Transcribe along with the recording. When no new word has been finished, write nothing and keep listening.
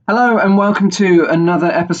Hello and welcome to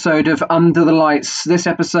another episode of Under the Lights. This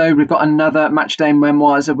episode we've got another Matchday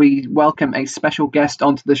Memoirs and we welcome a special guest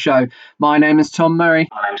onto the show. My name is Tom Murray.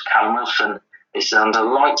 My name's Callum Wilson. This is Under the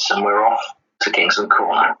Lights and we're off to Kingston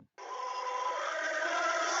Corner.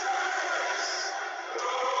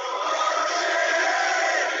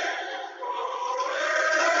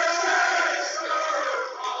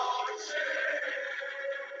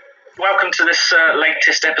 Welcome to this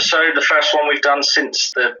latest episode, the first one we've done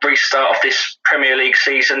since the restart of this Premier League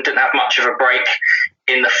season. Didn't have much of a break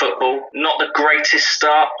in the football. Not the greatest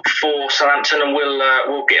start for Southampton, and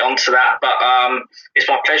we'll get onto that. But it's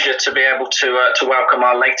my pleasure to be able to welcome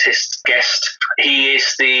our latest guest. He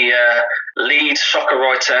is the lead soccer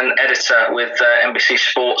writer and editor with NBC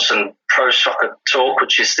Sports and Pro Soccer Talk,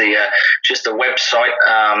 which is the website,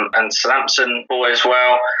 and Southampton boy as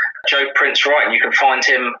well. Joe Prince-Wright, and you can find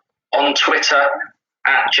him on Twitter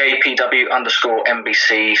at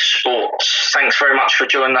JPW_NBC Sports. Thanks very much for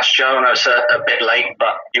joining us, Joe. I know it's a bit late,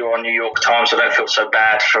 but you're on New York time, so I don't feel so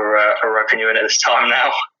bad for roping you in at this time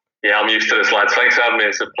now. Yeah, I'm used to this, lads. Thanks for having me.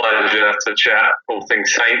 It's a pleasure to chat all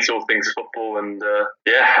things Saints, all things football. And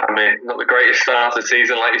not the greatest start to the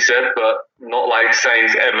season, like you said, but not like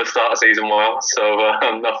Saints ever start a season well. So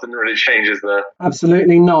nothing really changes there.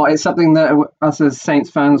 Absolutely not. It's something that us as Saints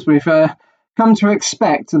fans, we've come to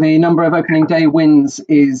expect. The number of opening day wins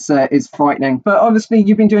is frightening. But obviously,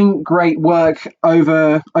 you've been doing great work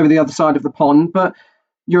over the other side of the pond. But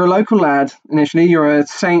you're a local lad initially. You're a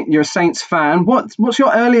Saints fan. What's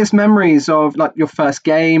your earliest memories of like your first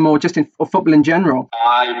game or just or football in general?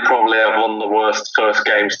 I probably have one of the worst first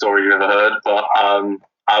game stories you've ever heard. But I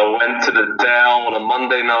went to the Dell on a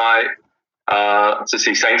Monday night to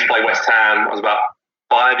see Saints play West Ham. I was about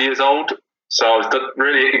 5 years old, so I was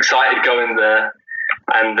really excited going there.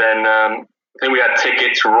 And then I think we had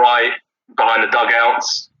tickets right behind the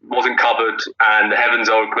dugouts. Wasn't covered, and the heavens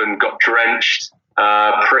opened. Got drenched.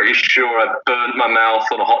 Pretty sure I burnt my mouth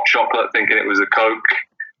on a hot chocolate thinking it was a Coke,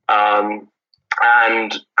 and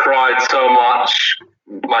cried so much.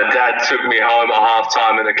 My dad took me home at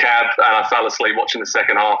half-time in a cab, and I fell asleep watching the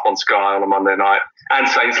second half on Sky on a Monday night, and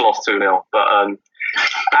Saints lost 2-0. But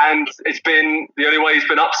and it's been the only way he's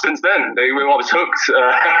been up since then. I was hooked.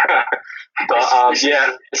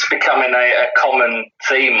 It's becoming a common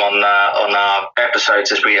theme on our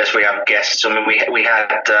episodes as we have guests. I mean, we had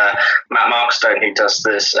Matt Markstone, who does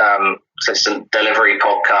this assistant delivery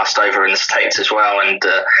podcast over in the States as well, and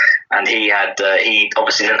he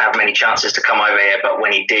obviously didn't have many chances to come over here, but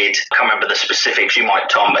when he did, I can't remember the specifics, you might,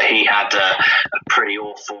 Tom, but he had a pretty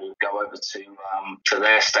awful go over to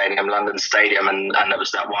their stadium, London Stadium, and there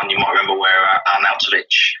was that one you might remember where Arnautovic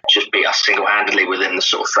just beat us single-handedly within the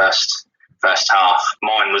sort of first half.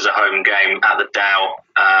 Mine was a home game at the Dow,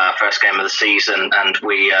 first game of the season, and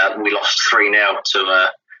we lost 3-0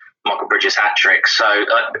 to Michael Bridges' hat-trick. So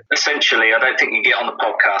essentially, I don't think you get on the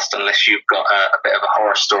podcast unless you've got a bit of a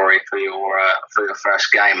horror story for your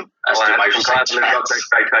first game. I got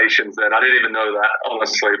expectations then. I didn't even know that,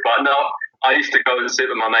 honestly. But no, I used to go and sit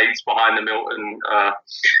with my mates behind the Milton,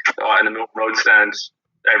 in the Milton Road stand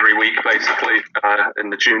every week, basically,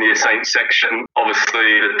 in the junior Saints section.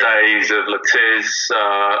 Obviously, the days of Latiz,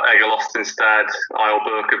 Egil Ostenstad, Eyal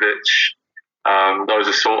Berkovic, those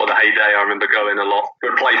are sort of the heyday. I remember going a lot.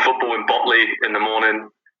 We'd play football in Botley in the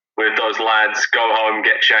morning with those lads, go home,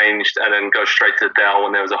 get changed, and then go straight to the Dell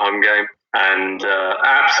when there was a home game. And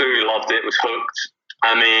I absolutely loved it, was hooked.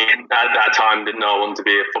 I mean, at that time, didn't know I wanted to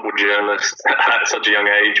be a football journalist at such a young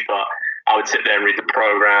age, but I would sit there and read the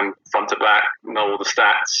programme front to back, know all the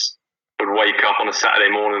stats, would wake up on a Saturday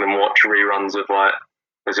morning and watch reruns of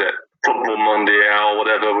Football Mondial,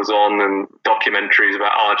 whatever was on, and documentaries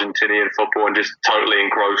about Argentinian football, and just totally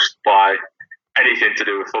engrossed by anything to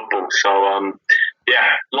do with football. So,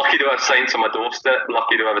 lucky to have Saints on my doorstep,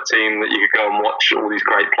 lucky to have a team that you could go and watch all these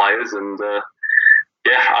great players, and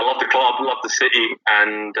I love the club, love the city,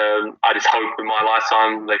 and I just hope in my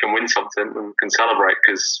lifetime they can win something and can celebrate,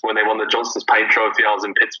 because when they won the Johnston's Paint Trophy, I was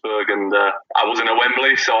in Pittsburgh, and I wasn't at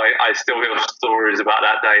Wembley, so I still hear stories about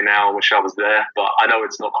that day now. I wish I was there, but I know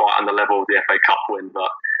it's not quite on the level of the FA Cup win, but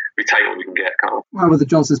we take what we can get, can't we? Well, with the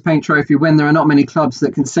Johnston's Paint Trophy win, there are not many clubs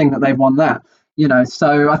that can sing that they've won that.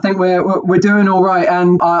 So I think we're doing all right,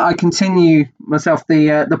 and I continue myself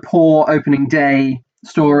the poor opening day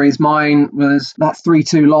stories. Mine was that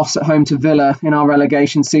 3-2 loss at home to Villa in our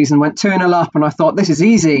relegation season. Went 2-0 up, and I thought, this is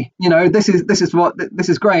easy. This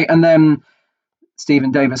is great. And then Stephen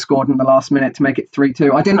Davis scored in the last minute to make it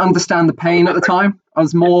 3-2. I didn't understand the pain at the time. I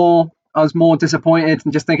was more disappointed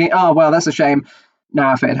and just thinking, oh well, that's a shame.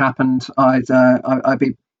 Now, if it had happened, I'd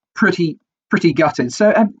be pretty pretty gutted.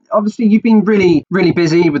 So obviously you've been really, really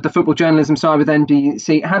busy with the football journalism side with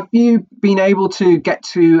NBC. Have you been able to get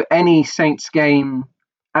to any Saints game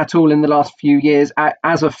at all in the last few years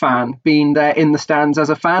as a fan, being there in the stands as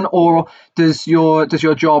a fan, or does your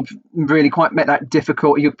job really quite make that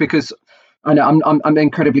difficult? Because I know I'm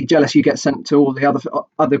incredibly jealous you get sent to all the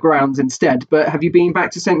other grounds instead. But have you been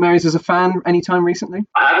back to St Mary's as a fan anytime recently?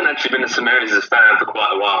 I haven't actually been to St Mary's as a fan for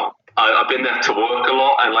quite a while. I've been there to work a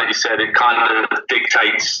lot, and like you said, it kind of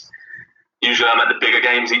dictates. Usually I'm at the bigger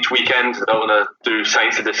games each weekend. I don't want to do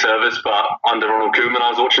Saints a disservice, but under Ronald Koeman I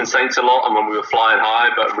was watching Saints a lot, and when we were flying high,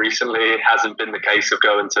 but recently it hasn't been the case of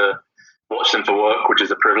going to watch them for work, which is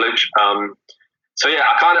a privilege. So yeah,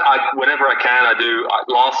 whenever I can, I do.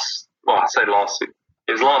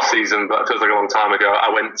 It was last season, but it feels like a long time ago. I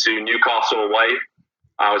went to Newcastle away.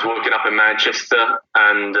 I was working up in Manchester,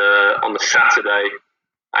 and on the Saturday,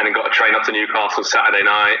 and then got a train up to Newcastle Saturday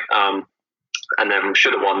night, and then we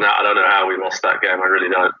should have won that. I don't know how we lost that game. I really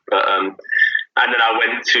don't. But and then I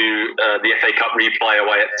went to the FA Cup replay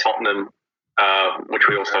away at Tottenham, which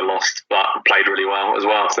we also lost, but played really well as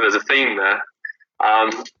well. So there's a theme there.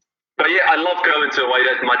 But yeah, I love going to away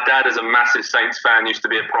days. My dad is a massive Saints fan. Used to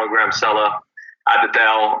be a program seller at the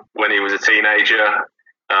Dell when he was a teenager.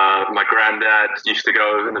 My granddad used to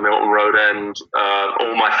go in the Milton Road end.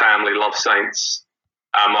 All my family loves Saints.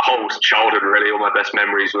 My whole childhood, really, all my best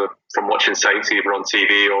memories were from watching Saints either on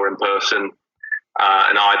TV or in person,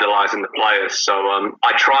 and idolising the players. So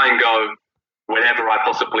I try and go whenever I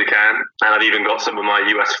possibly can, and I've even got some of my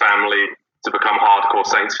US family to become hardcore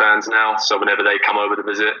Saints fans now. So whenever they come over to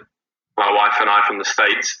visit, my wife and I from the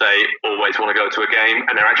States, they always want to go to a game,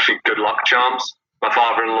 and they're actually good luck charms. My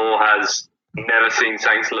father-in-law has never seen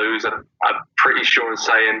Saints lose. I'm pretty sure in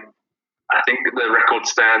saying, I think the record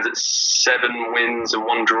stands at 7 wins and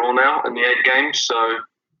 1 draw now in the 8 games. So I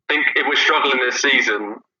think if we're struggling this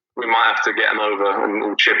season, we might have to get them over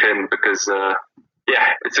and chip in because,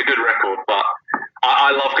 it's a good record. But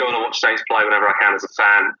I love going to watch Saints play whenever I can as a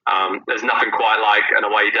fan. There's nothing quite like an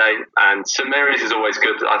away day. And St Mary's is always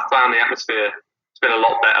good. I found the atmosphere has been a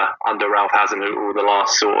lot better under Ralph Hasenhüttl the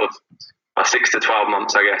last sort of 6 to 12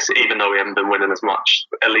 months, I guess, even though we haven't been winning as much.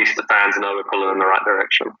 At least the fans know we're pulling in the right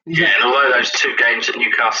direction. Yeah, and although those 2 games at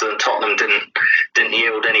Newcastle and Tottenham didn't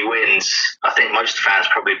yield any wins, I think most fans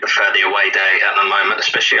probably prefer the away day at the moment,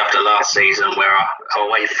 especially after last season where our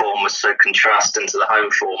away form was so contrasting to the home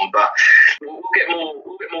form. But we'll get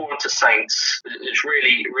more onto Saints. It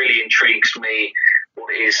really, really intrigues me what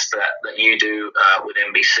it is that you do with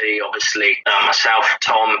NBC. Obviously, myself,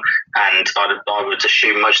 Tom, and I would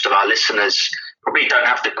assume most of our listeners probably don't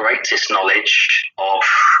have the greatest knowledge of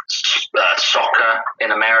soccer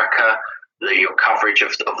in America, your coverage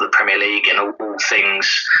of the Premier League and all things.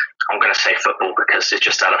 I'm going to say football because it's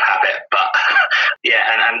just out of habit, but yeah,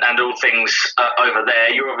 and all things over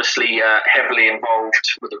there. You're obviously heavily involved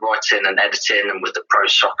with the writing and editing and with the Pro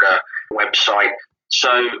Soccer website. So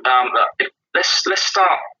let's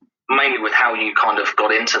start mainly with how you kind of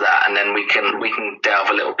got into that, and then we can delve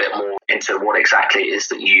a little bit more into what exactly it is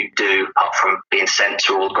that you do, apart from being sent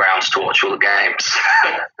to all the grounds to watch all the games.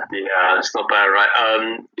 Yeah, it's not bad, right?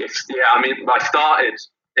 I started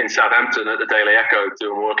in Southampton at the Daily Echo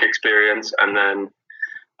doing work experience, and then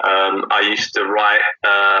I used to write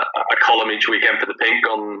a column each weekend for the Pink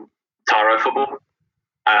on Tyro football,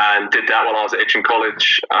 and did that while I was at Itchen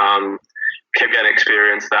College. Kept getting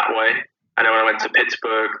experience that way. And then when I went to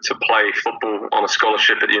Pittsburgh to play football on a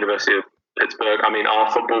scholarship at the University of Pittsburgh,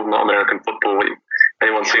 our football, not American football. If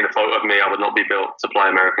anyone's seen a photo of me, I would not be built to play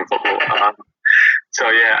American football. So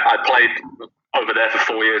yeah, I played over there for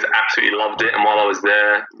 4 years, absolutely loved it. And while I was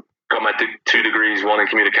there, got my 2 degrees, one in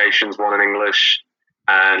communications, one in English.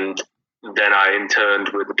 And then I interned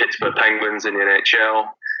with the Pittsburgh Penguins in the NHL,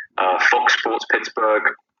 Fox Sports Pittsburgh,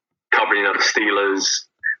 covering the Steelers,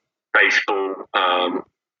 baseball,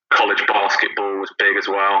 college basketball was big as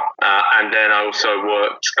well. And then I also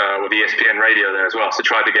worked with ESPN Radio there as well. So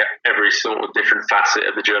tried to get every sort of different facet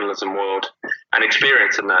of the journalism world and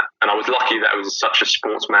experience in that. And I was lucky that it was such a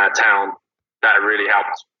sports mad town that it really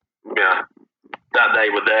helped. That they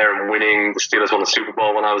were there and winning. The Steelers won the Super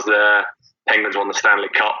Bowl when I was there. Penguins won the Stanley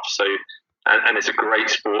Cup. So, and it's a great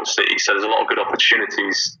sports city. So there's a lot of good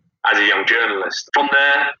opportunities as a young journalist. From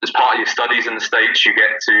there, as part of your studies in the States, you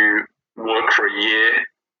get to work for a year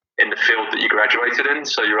in the field that you graduated in.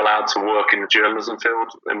 So you're allowed to work in the journalism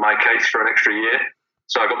field, in my case, for an extra year.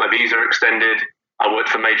 So I got my visa extended. I worked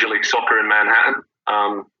for Major League Soccer in Manhattan.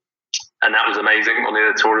 And that was amazing on the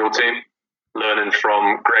editorial team, learning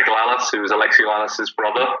from Greg Lallis, who was Alexi Lallis's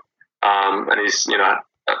brother. And he's,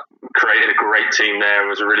 created a great team there. It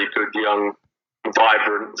was a really good young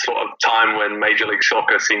vibrant sort of time when Major League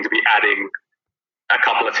Soccer seemed to be adding a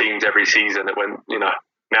couple of teams every season. It went,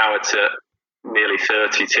 now it's at nearly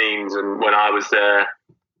 30 teams. And when I was there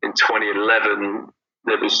in 2011,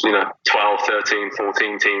 there was, 12, 13,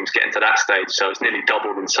 14 teams getting to that stage. So it's nearly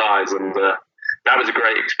doubled in size. And that was a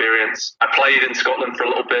great experience. I played in Scotland for a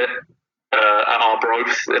little bit at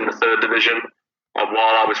Arbroath in the 3rd division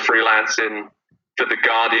while I was freelancing for The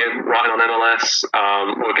Guardian, writing on MLS,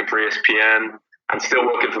 working for ESPN, and still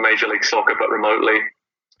working for Major League Soccer, but remotely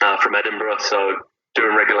from Edinburgh. So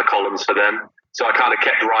doing regular columns for them. So I kind of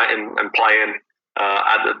kept writing and playing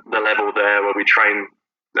at the level there where we train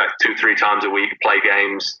like 2-3 times a week, play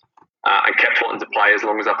games, and kept wanting to play as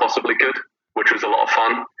long as I possibly could, which was a lot of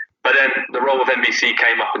fun. But then the role of NBC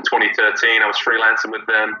came up in 2013. I was freelancing with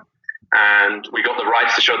them, and we got the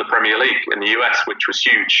rights to show the Premier League in the US, which was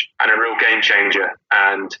huge and a real game changer.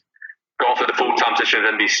 And got offered the full-time position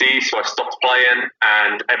at NBC, so I stopped playing.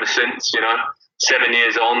 And ever since, 7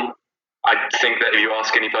 years on, I think that if you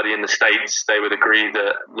ask anybody in the States, they would agree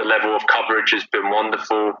that the level of coverage has been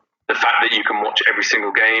wonderful. The fact that you can watch every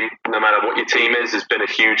single game, no matter what your team is, has been a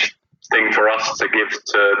huge thing for us to give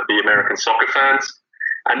to the American soccer fans.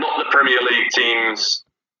 And not the Premier League teams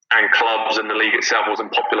and clubs and the league itself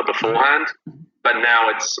wasn't popular beforehand, but now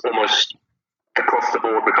it's almost across the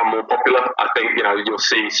board become more popular. I think, you'll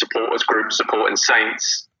see supporters groups supporting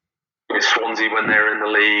Saints, Swansea when they're in the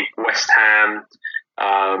league, West Ham,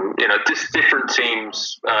 just different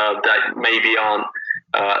teams that maybe aren't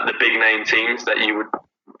the big name teams that you would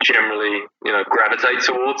generally, gravitate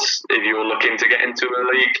towards if you're looking to get into a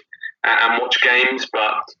league and watch games.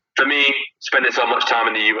 But for me, spending so much time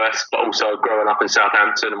in the US, but also growing up in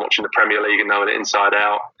Southampton and watching the Premier League and knowing it inside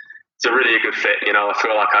out, it's a really good fit. I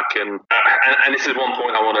feel like I can, and this is one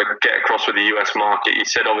point I want to get across with the US market. You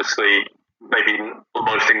said obviously maybe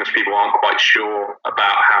most English people aren't quite sure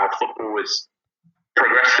about how football is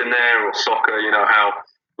progressing there, or soccer, how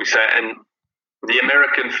we say it. And the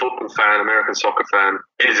American football fan, American soccer fan,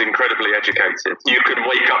 is incredibly educated. You can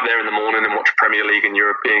wake up there in the morning and watch Premier League and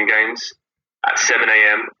European games at 7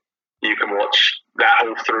 a.m. You can watch that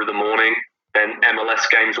all through the morning. Then MLS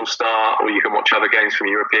games will start, or you can watch other games from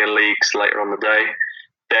European leagues later on the day.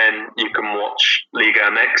 Then you can watch Liga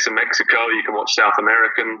MX in Mexico. You can watch South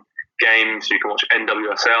American games. You can watch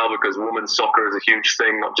NWSL, because women's soccer is a huge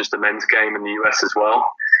thing, not just a men's game in the US as well.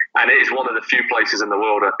 And it is one of the few places in the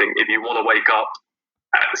world, I think, if you want to wake up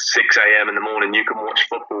at 6 a.m. in the morning, you can watch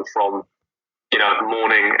football from,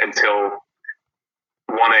 morning until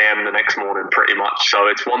 1 a.m. the next morning, pretty much. So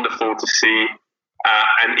it's wonderful to see.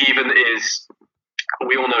 And even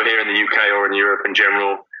we all know here in the UK or in Europe in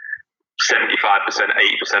general, 75%,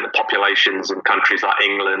 80% of populations in countries like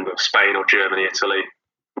England or Spain or Germany, Italy,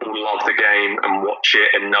 will love the game and watch it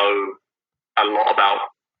and know a lot about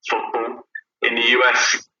football. In the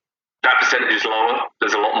US, that percentage is lower.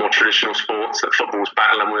 There's a lot more traditional sports that football's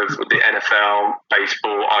battling with the NFL,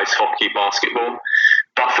 baseball, ice hockey, basketball.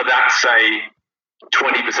 But for that, say,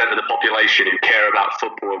 20% of the population who care about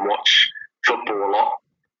football and watch football a lot,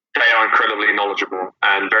 they are incredibly knowledgeable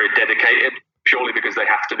and very dedicated, purely because they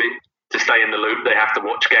have to be. To stay in the loop, they have to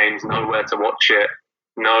watch games, know where to watch it,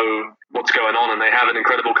 know what's going on, and they have an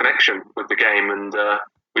incredible connection with the game. And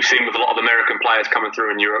we've seen with a lot of American players coming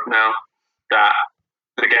through in Europe now that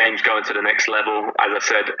the game's going to the next level. As I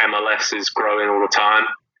said, MLS is growing all the time.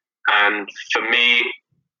 And for me,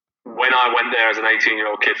 when I went there as an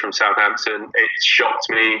 18-year-old kid from Southampton, it shocked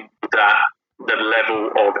me that the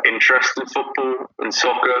level of interest in football and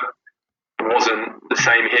soccer wasn't the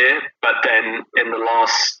same here. But then in the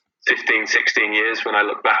last 15, 16 years, when I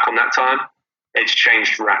look back on that time, it's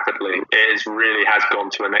changed rapidly. It really has gone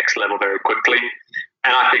to a next level very quickly.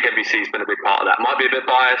 And I think NBC's been a big part of that. Might be a bit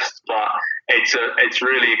biased, but it's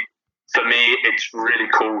really, for me, it's really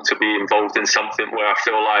cool to be involved in something where I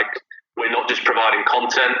feel like we're not just providing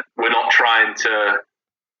content. We're not trying to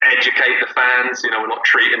educate the fans. We're not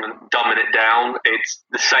treating them, dumbing it down. It's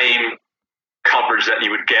the same coverage that you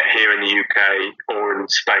would get here in the UK or in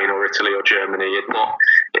Spain or Italy or Germany.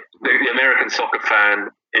 The American soccer fan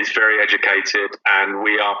is very educated, and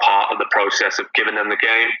we are part of the process of giving them the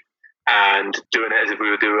game and doing it as if we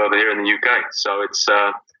would do over here in the UK. So it's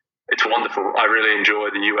wonderful. I really enjoy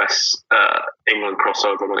the US England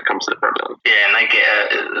crossover when it comes to the Premier League. Yeah, and they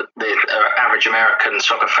get the average American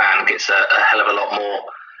soccer fan gets a hell of a lot more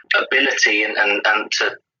ability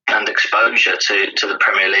and exposure to the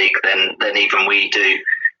Premier League than even we do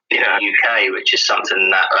in the UK, which is something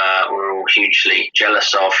that we're all hugely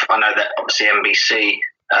jealous of. I know that obviously NBC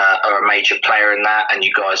are a major player in that, and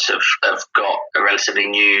you guys have got a relatively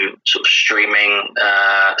new sort of streaming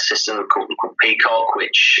system called Peacock,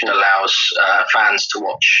 which allows fans to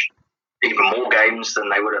watch even more games than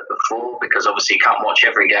they would have before, because obviously you can't watch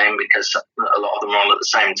every game because a lot of them are on at the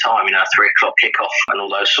same time, 3:00 kickoff and all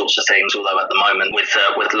those sorts of things. Although at the moment with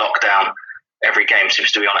lockdown, every game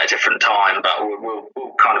seems to be on at a different time, but we'll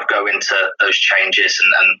kind of go into those changes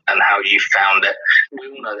and how you found it. We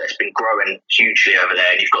all know that it's been growing hugely over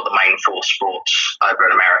there, and you've got the main four sports over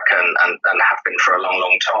in America and have been for a long,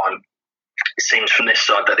 long time. It seems from this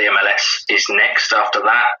side that the MLS is next after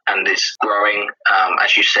that and is growing,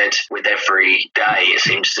 as you said, with every day. It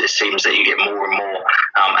seems that you get more and more,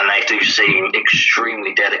 and they do seem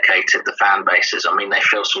extremely dedicated, the fan bases. I mean, they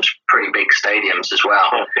fill some pretty big stadiums as well.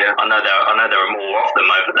 Oh, yeah. I know there are more of them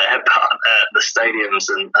over there, but the stadiums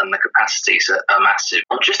and the capacities are massive.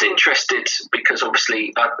 I'm just interested because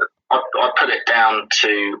obviously I put it down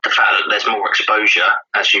to the fact that there's more exposure,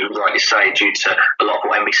 as you rightly say, due to a lot of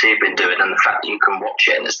what NBC have been doing, and the fact that you can watch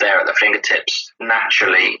it and it's there at their fingertips.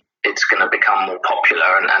 Naturally, it's going to become more popular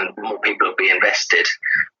and more people will be invested.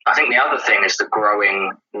 I think the other thing is the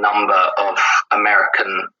growing number of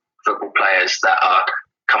American football players that are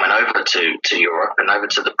coming over to Europe and over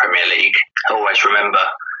to the Premier League. I always remember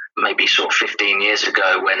maybe sort of 15 years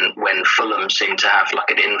ago when Fulham seemed to have like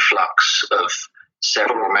an influx of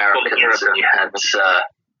several Americans, and you had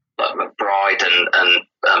like McBride and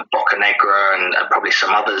Bocanegra and probably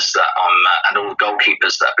some others that and all the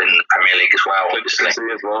goalkeepers that have been in the Premier League as well, obviously. As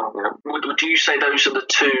well, yeah. Would you say those are the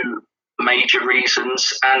two major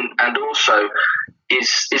reasons? And also,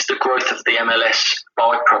 is the growth of the MLS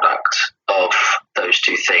byproduct of those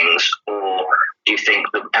two things, or do you think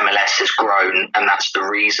the MLS has grown and that's the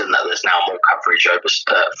reason that there's now more coverage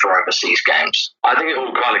for overseas games? I think it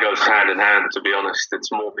all kind of goes hand in hand, to be honest.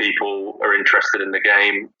 It's more people are interested in the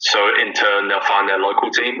game, so in turn they'll find their local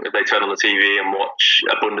team. If they turn on the TV and watch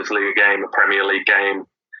a Bundesliga game, a Premier League game,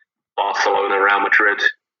 Barcelona, Real Madrid,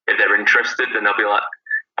 if they're interested, then they'll be like,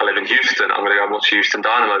 I live in Houston, I'm going to go watch Houston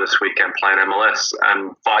Dynamo this weekend playing MLS,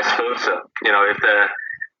 and vice versa. If they're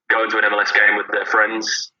going to an MLS game with their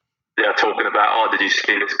friends, they're talking about, did you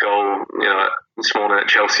see this goal, this morning that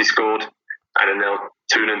Chelsea scored? And then they'll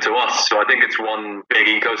tune into us. So I think it's one big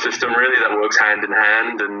ecosystem really that works hand in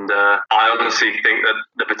hand. And I honestly think that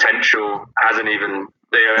the potential they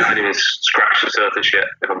haven't even scratched the surface yet,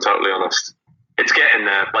 if I'm totally honest. It's getting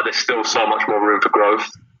there, but there's still so much more room for growth.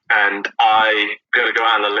 And I'm going to go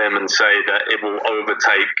out on a limb and say that it will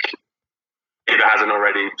overtake, if it hasn't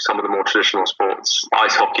already, some of the more traditional sports.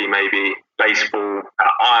 Ice hockey, maybe, baseball.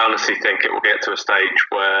 I honestly think it will get to a stage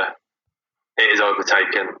where it is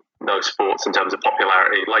overtaken those sports in terms of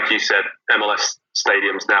popularity. Like you said, MLS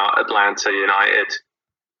stadiums now, Atlanta United,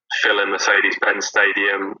 fill in Mercedes-Benz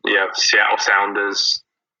Stadium. You have Seattle Sounders,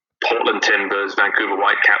 Portland Timbers, Vancouver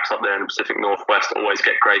Whitecaps up there in the Pacific Northwest always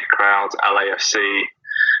get great crowds. LAFC,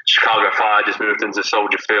 Chicago Fire just moved into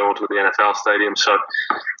Soldier Field with the NFL stadium. So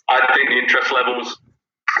I think the interest levels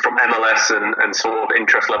from MLS and sort of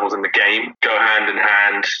interest levels in the game go hand in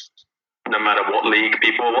hand no matter what league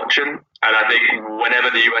people are watching. And I think whenever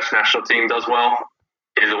the US national team does well,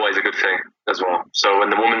 it is always a good thing as well. So when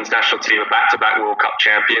the women's national team are back-to-back World Cup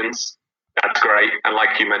champions, that's great. And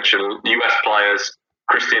like you mentioned, US players,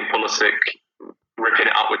 Christian Pulisic ripping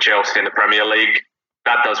it up with Chelsea in the Premier League,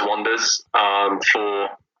 that does wonders for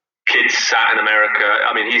kids sat in America.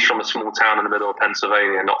 I mean, he's from a small town in the middle of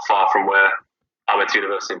Pennsylvania, not far from where I went to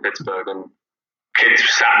university in Pittsburgh. And kids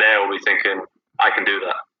sat there will be thinking, I can do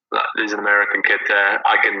that. There's an American kid there.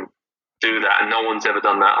 I can do that. And no one's ever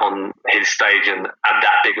done that on his stage and at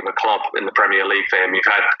that big of a club in the Premier League for him. You've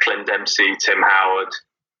had Clint Dempsey, Tim Howard,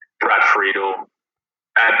 Brad Friedel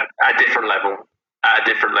at a different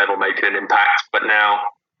level making an impact. But now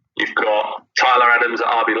you've got Tyler Adams at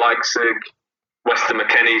RB Leipzig, Weston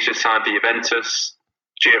McKennie's just signed for Juventus,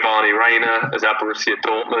 Giovanni Reina is at Borussia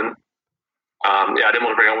Dortmund. I didn't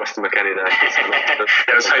want to bring on Weston McKennie there.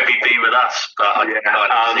 I was hoping he'd be with us, but I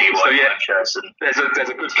can't see why. There's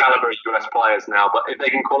a good calibre of US players now, but if they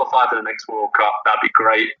can qualify for the next World Cup, that'd be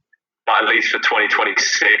great. But at least for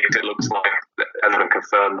 2026, it looks like it hasn't been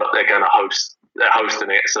confirmed, but they're going to host. They're hosting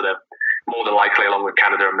it, so they're more than likely, along with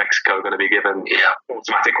Canada and Mexico, going to be given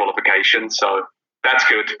automatic qualification. So that's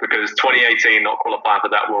good, because 2018 not qualifying for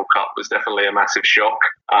that World Cup was definitely a massive shock,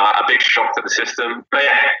 a big shock to the system. But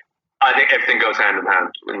I think everything goes hand in hand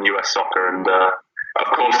in US soccer. And of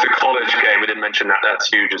course, the college game, we didn't mention that, that's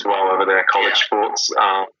huge as well over there, college sports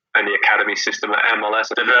and the academy system at MLS,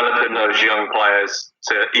 developing those young players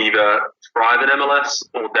to either thrive in MLS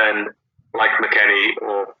or then like McKennie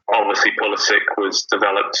or obviously Pulisic was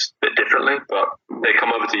developed a bit differently, but they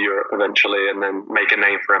come over to Europe eventually and then make a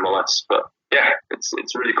name for MLS. But yeah,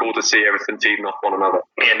 it's really cool to see everything feeding off one another.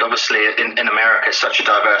 Yeah, and obviously in America, it's such a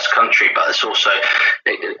diverse country, but it's also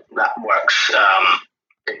that works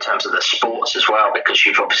in terms of the sports as well, because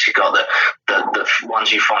you've obviously got the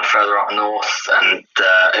ones you find further up north and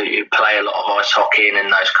who play a lot of ice hockey, and in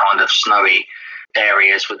those kind of snowy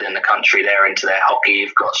areas within the country, they're into their hockey.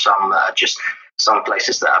 You've got some that are just some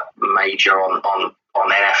places that are major on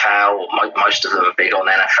NFL. Most of them are big on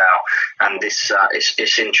NFL, and this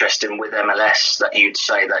it's interesting with MLS that you'd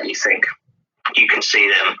say that you think you can see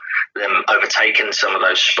them overtaking some of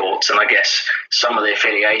those sports. And I guess some of the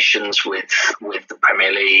affiliations with the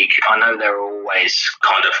Premier League, I know they're always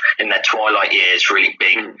kind of in their twilight years, really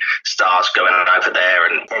big stars going over there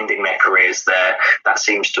and ending their careers there. That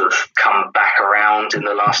seems to have come back around in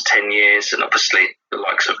the last 10 years. And obviously the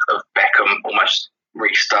likes of Beckham almost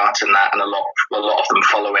restarting that, and a lot of them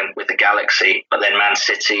following with the Galaxy, but then Man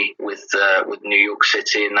City with New York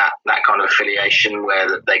City and that kind of affiliation where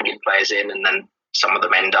they get players in, and then some of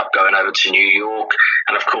them end up going over to New York,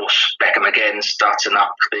 and of course Beckham again starting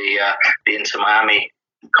up the Inter Miami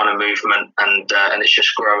kind of movement, and it's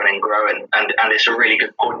just growing and growing, and it's a really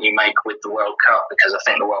good point you make with the World Cup, because I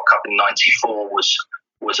think the World Cup in '94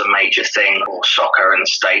 was a major thing for soccer in the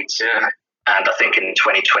States. Yeah. And I think in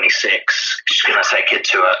 2026, it's going to take it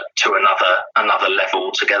to another level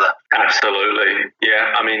altogether. Absolutely.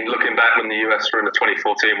 Yeah. I mean, looking back when the US were in the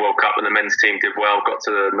 2014 World Cup and the men's team did well, got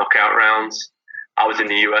to the knockout rounds, I was in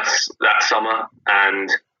the US that summer, and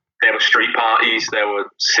there were street parties, there were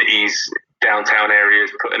cities, downtown areas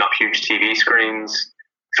putting up huge TV screens,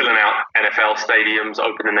 filling out NFL stadiums,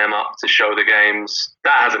 opening them up to show the games.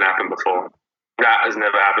 That hasn't happened before. That has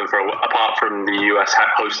never happened apart from the US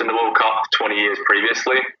hosting the World Cup 20 years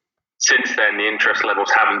previously. Since then, the interest levels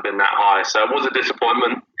haven't been that high. So it was a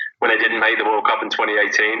disappointment when they didn't make the World Cup in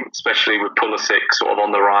 2018, especially with Pulisic sort of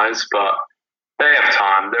on the rise. But they have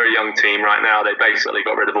time. They're a young team right now. They basically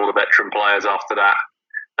got rid of all the veteran players after that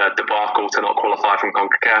debacle to not qualify from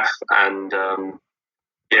CONCACAF. And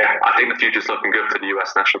I think the future's looking good for the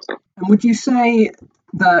US national team. And would you say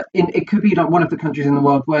that it could be like one of the countries in the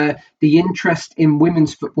world where the interest in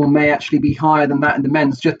women's football may actually be higher than that in the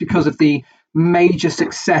men's, just because of the major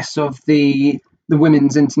success of the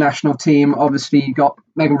women's international team? Obviously, you got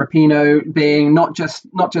Megan Rapinoe being not just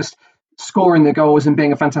scoring the goals and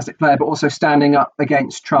being a fantastic player, but also standing up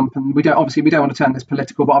against Trump. And we don't want to turn this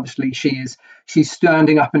political, but obviously she's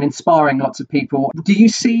standing up and inspiring lots of people. Do you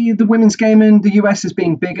see the women's game in the US as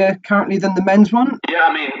being bigger currently than the men's one? Yeah,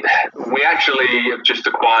 I mean, we actually have just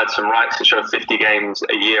acquired some rights to show 50 games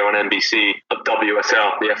a year on NBC of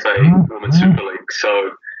WSL, the FA Women's Super League.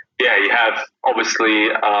 So yeah, you have obviously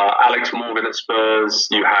Alex Morgan at Spurs,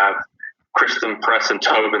 you have Kristen Press and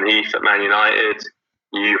Tobin Heath at Man United,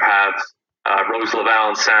 you have Rose Lavelle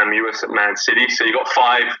and Sam Ewis at Man City. So you've got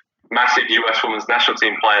 5 massive US women's national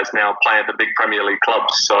team players now playing for big Premier League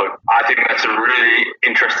clubs. So I think that's a really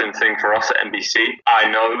interesting thing for us at NBC.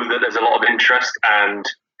 I know that there's a lot of interest, and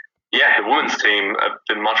yeah, the women's team have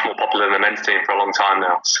been much more popular than the men's team for a long time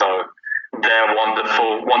now. So they're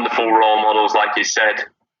wonderful role models, like you said,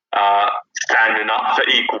 standing up for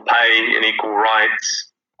equal pay and equal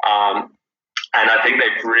rights. And I think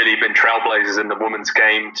they've really been trailblazers in the women's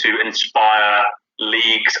game to inspire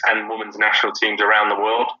leagues and women's national teams around the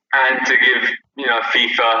world, and to give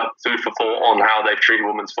FIFA food for thought on how they've treated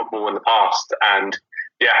women's football in the past. And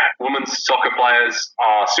yeah, women's soccer players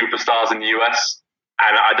are superstars in the US,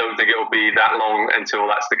 and I don't think it will be that long until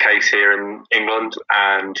that's the case here in England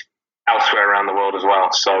and elsewhere around the world as well.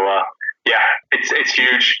 So it's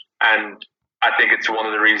huge, and I think it's one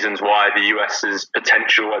of the reasons why the US's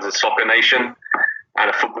potential as a soccer nation and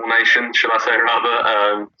a football nation, should I say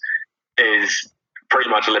rather, is pretty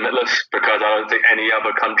much limitless, because I don't think any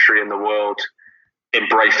other country in the world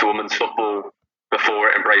embraced women's football before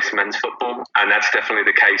it embraced men's football, and that's definitely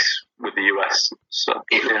the case with the US. So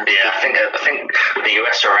yeah, I think the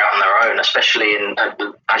US are out on their own, especially in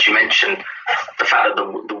as you mentioned, the fact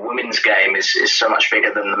that the women's game is so much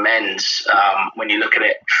bigger than the men's. When you look at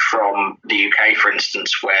it from the UK, for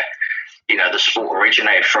instance, where the sport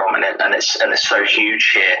originated from, and it's so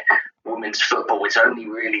huge here. Women's football is only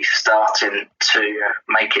really starting to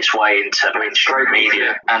make its way into mainstream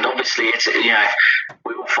media, and obviously it's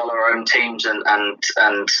we all follow our own teams, and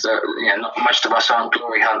not most of us aren't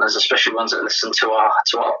glory hunters, especially ones that listen to our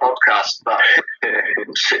podcast. But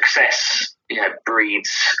success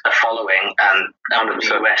breeds a following, and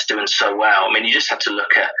the US doing so well. I mean, you just have to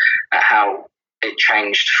look at how it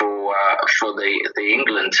changed for the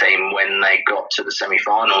England team when they got to the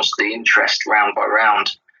semi-finals. The interest round by round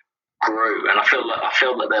grew, and I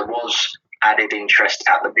feel that there was added interest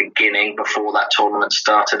at the beginning before that tournament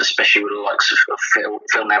started, especially with the likes of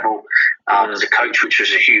Phil Neville as a coach, which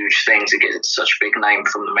was a huge thing to get such a big name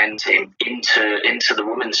from the men's team into the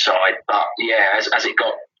women's side. But yeah, as it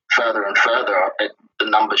got further and further, the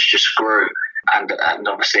numbers just grew. And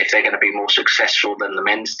obviously, if they're going to be more successful than the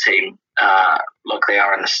men's team, like they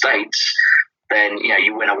are in the States, then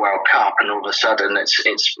you win a World Cup, and all of a sudden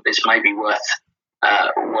it's maybe worth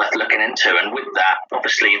looking into. And with that,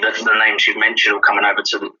 obviously, the names you've mentioned are coming over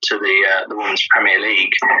to the Women's Premier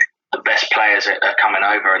League. The best players are coming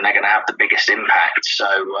over, and they're going to have the biggest impact. So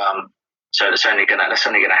it's only going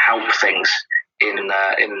to help things in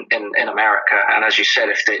America. And as you said,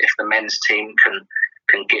 if the men's team can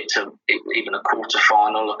get to even a quarter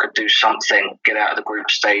final, or could do something, get out of the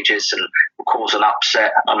group stages and cause an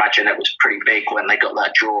upset. I imagine it was pretty big when they got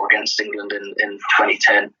that draw against England in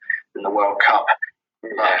 2010 in the World Cup.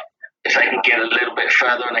 But if they can get a little bit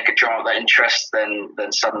further and they could draw out that interest,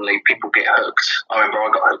 then suddenly people get hooked. I remember I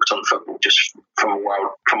got hooked on football just from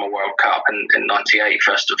a World Cup in '98,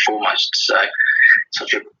 first and foremost. So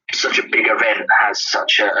such a big event has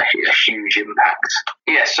such a huge impact.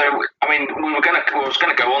 Yeah, so I mean, we was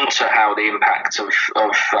going to go on to how the impact of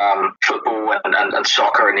football and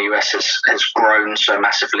soccer in the US has grown so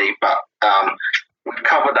massively, but we've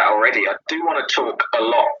covered that already. I do want to talk a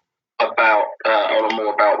lot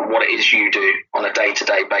more about what it is you do on a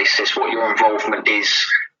day-to-day basis, what your involvement is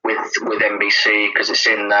with NBC, because it's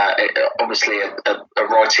in obviously a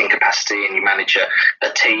writing capacity, and you manage a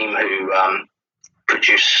team who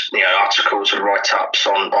produce articles and write-ups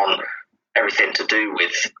on everything to do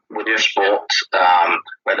with the sport,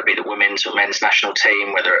 whether it be the women's or men's national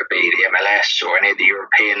team, whether it be the MLS or any of the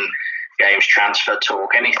European games, transfer talk,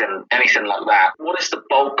 anything like that. What is the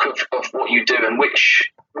bulk of what you do, and which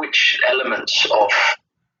elements of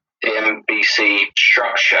the NBC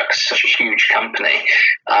structure, cause such a huge company,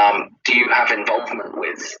 do you have involvement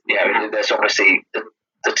with? There's obviously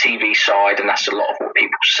the TV side, and that's a lot of what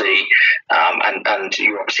people see, and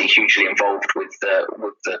you're obviously hugely involved with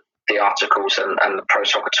the articles and the Pro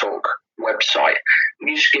Soccer Talk website. Can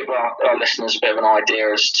you just give our listeners a bit of an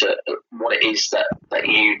idea as to what it is that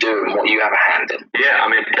you do and what you have a hand in? Yeah, I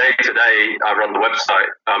mean, day to day, I run the website.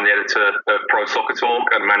 I'm the editor of Pro Soccer Talk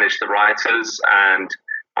and manage the writers, and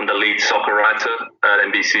I'm the lead soccer writer at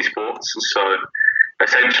NBC Sports. So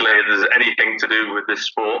essentially, if there's anything to do with this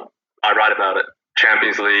sport, I write about it.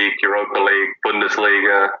 Champions League, Europa League,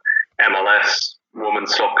 Bundesliga, MLS,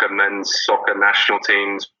 women's soccer, men's soccer, national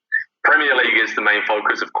teams. Premier League is the main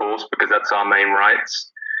focus, of course, because that's our main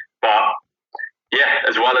rights. But yeah,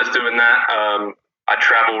 as well as doing that, I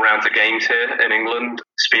travel around to games here in England,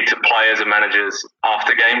 speak to players and managers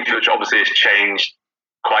after games, which obviously has changed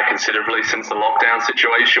quite considerably since the lockdown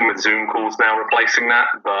situation, with Zoom calls now replacing that.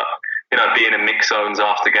 But being in mix zones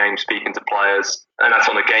after games, speaking to players, and that's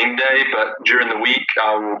on a game day. But during the week,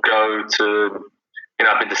 I will go to,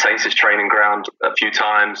 I've been to Saints' training ground a few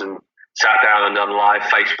times and sat down and done live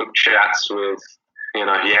Facebook chats with,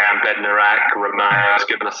 Jan Bednarak, Romeo's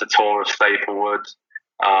given us a tour of Staplewood,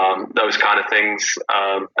 those kind of things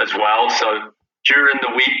as well. So during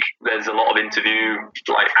the week, there's a lot of interview,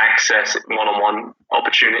 access, one-on-one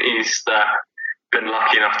opportunities that I've been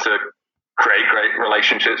lucky enough to create great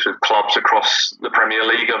relationships with clubs across the Premier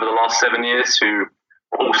League over the last 7 years, who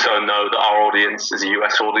also know that our audience is a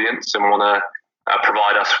US audience and want to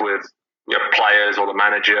provide us with players or the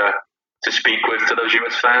manager to speak with to those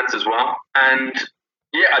US fans as well. And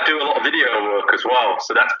yeah, I do a lot of video work as well.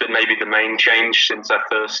 So that's been maybe the main change since I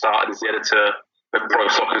first started as the editor of Pro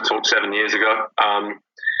Soccer Talk 7 years ago.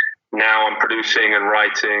 Now I'm producing and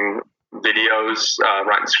writing videos,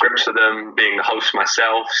 writing scripts for them, being the host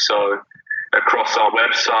myself. So across our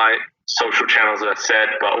website, social channels, as I said,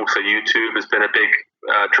 but also YouTube has been a big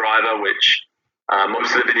driver, which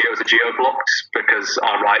most of the videos are geo-blocked because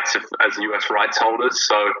our rights as US rights holders.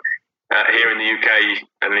 So here in the UK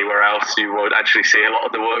and anywhere else, you won't actually see a lot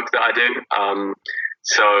of the work that I do.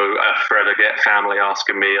 So forever get family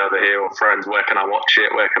asking me over here, or friends, where can I watch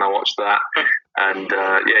it? Where can I watch that? And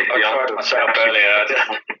I tried myself earlier.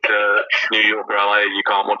 To New York or LA, you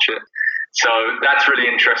can't watch it. So that's really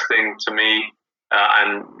interesting to me.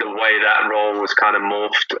 And the way that role was kind of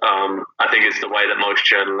morphed, I think it's the way that most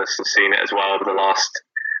journalists have seen it as well over the last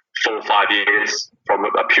 4 or 5 years. From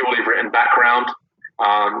a purely written background,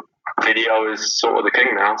 video is sort of the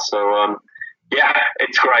king now. So yeah,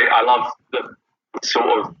 it's great. I love the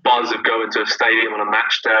sort of buzz of going to a stadium on a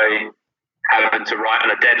match day, having to write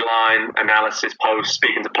on a deadline, analysis post,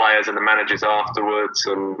 speaking to players and the managers afterwards.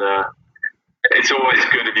 And it's always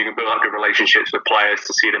good if you can build up good relationships with players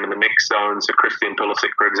to see them in the mix zone. So Christian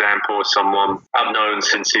Pulisic, for example, is someone I've known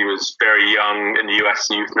since he was very young in the US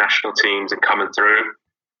youth national teams and coming through.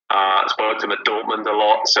 I spoke to him at Dortmund a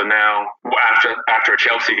lot. So now after a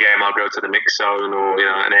Chelsea game, I'll go to the mix zone or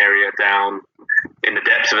an area down in the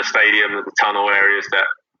depths of a stadium, the tunnel areas that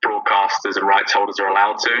broadcasters and rights holders are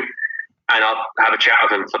allowed to. And I'll have a chat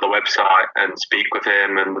with him for the website and speak with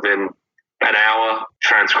him, and within an hour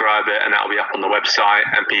transcribe it, and that'll be up on the website,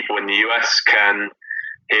 and people in the US can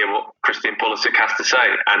hear what Christian Pulisic has to say.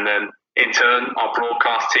 And then in turn, our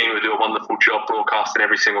broadcast team will do a wonderful job broadcasting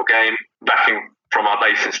every single game, backing from our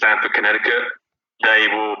base in Stamford, Connecticut. They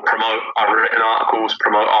will promote our written articles,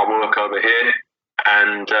 promote our work over here,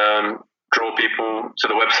 and draw people to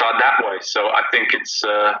the website that way. So I think it's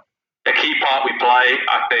a key part we play.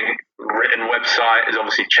 I think written website has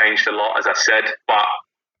obviously changed a lot, as I said, but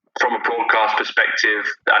from a broadcast perspective,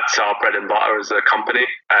 that's our bread and butter as a company,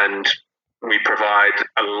 and we provide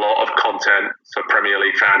a lot of content for Premier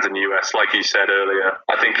League fans in the US. Like you said earlier,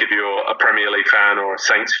 I think if you're a Premier League fan or a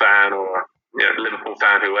Saints fan or Liverpool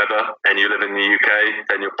fan, whoever, and you live in the UK,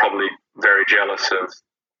 then you're probably very jealous of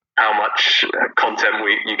how much content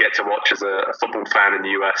you get to watch as a football fan in the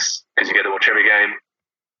US, because you get to watch every game.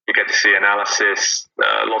 You get to see analysis,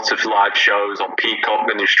 lots of live shows on Peacock,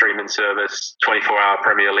 the new streaming service, 24-hour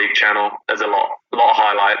Premier League channel. There's a lot of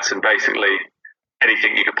highlights and basically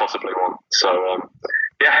anything you could possibly want. So,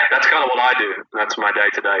 that's kind of what I do. That's my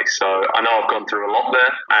day-to-day. So I know I've gone through a lot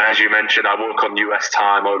there. And as you mentioned, I work on US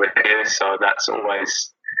time over here, so that's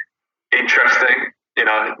always interesting.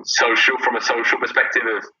 From a social perspective,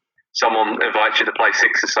 if someone invites you to play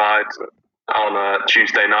six-a-side on a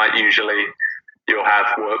Tuesday night, usually you'll have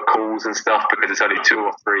work calls and stuff because it's only 2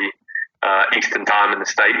 or 3 Eastern time in the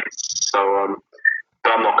States. So,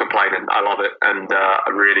 but I'm not complaining. I love it, and I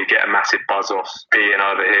really get a massive buzz off being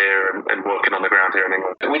over here and working on the ground here in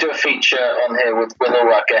England. We do a feature on here with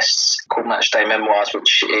all our guests called Matchday Memoirs,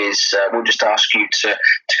 which is we'll just ask you to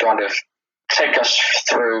kind of take us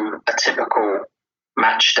through a typical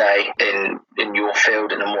match day in your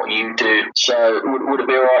field and in what you do. So would it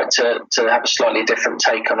be all right to have a slightly different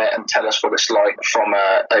take on it and tell us what it's like from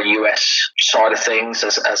a US side of things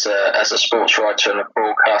as a sports writer and a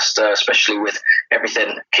broadcaster, especially with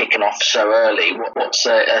everything kicking off so early? What's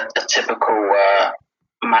a typical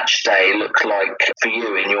match day look like for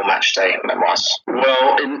you in your match day memoirs?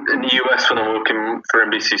 Well, in the US, when I'm working for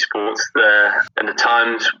NBC Sports there, and the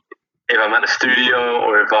times if I'm at the studio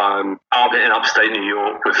or if I'm out in upstate New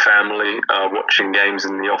York with family watching games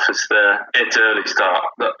in the office there, it's early start.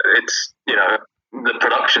 It's, the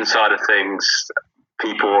production side of things,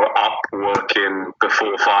 people are up working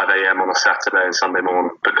before 5 a.m. on a Saturday and Sunday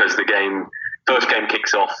morning because the first game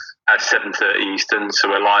kicks off at 7:30 Eastern, so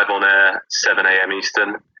we're live on air 7 a.m.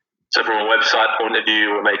 Eastern. So from a website point of view,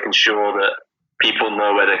 we're making sure that people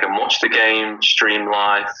know where they can watch the game, stream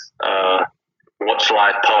live, watch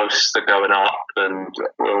live posts that are going up, and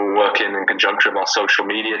we're working in conjunction with our social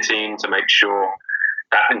media team to make sure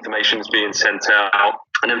that information is being sent out.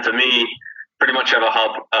 And then for me, pretty much have a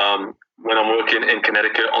hub. When I'm working in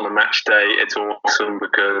Connecticut on a match day, it's awesome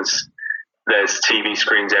because there's TV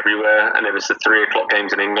screens everywhere, and if it's the 3 o'clock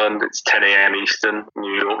games in England, it's 10 a.m. Eastern,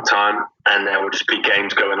 New York time, and there will just be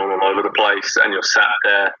games going on all over the place, and you're sat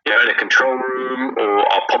there, in a control room,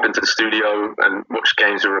 or I'll pop into the studio and watch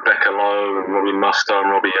games with Rebecca Lowe and Robbie Musto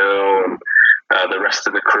and Robbie Earle and the rest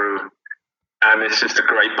of the crew. And it's just a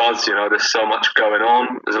great buzz, there's so much going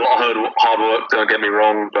on. There's a lot of hard work, don't get me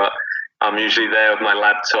wrong, but I'm usually there with my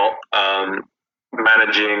laptop,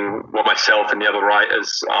 managing what myself and the other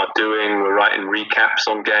writers are doing. We're writing recaps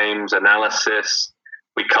on games, analysis.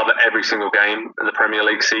 We cover every single game of the Premier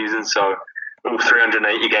League season. So all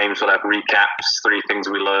 380 games will have recaps, 3 things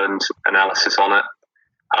we learned, analysis on it.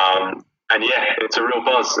 And it's a real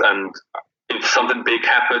buzz. And if something big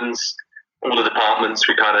happens, all the departments,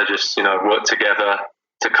 we kind of just, work together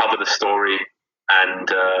to cover the story.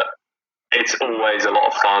 And it's always a lot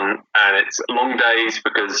of fun. And it's long days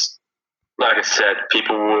because, like I said,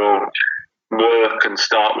 people will work and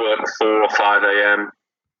start work at 4 or 5 a.m.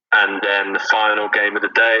 And then the final game of the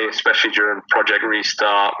day, especially during Project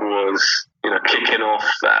Restart, was, kicking off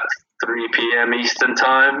at 3 p.m. Eastern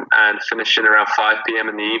time and finishing around 5 p.m.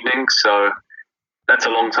 in the evening. So that's a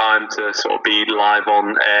long time to sort of be live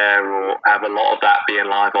on air or have a lot of that being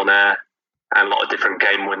live on air and a lot of different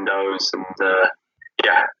game windows. And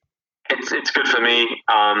it's good for me.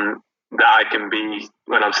 That I can be,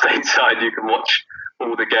 when I'm stateside, you can watch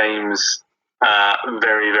all the games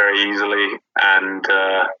very, very easily. And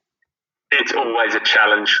it's always a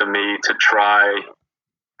challenge for me to try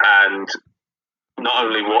and not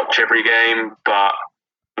only watch every game, but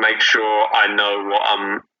make sure I know what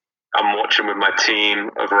I'm watching with my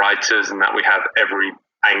team of writers, and that we have every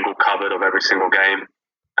angle covered of every single game,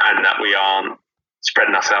 and that we aren't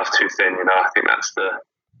spreading ourselves too thin. I think that's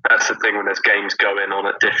the thing when there's games going on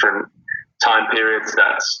at different time periods.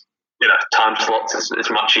 That's time slots is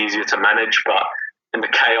much easier to manage, but in the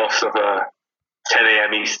chaos of a 10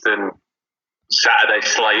 a.m. Eastern Saturday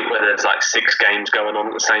slate where there's like 6 games going on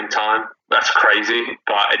at the same time, that's crazy,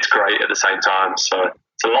 but it's great at the same time. So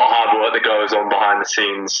it's a lot of hard work that goes on behind the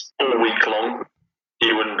scenes all week long.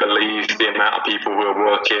 You wouldn't believe the amount of people who are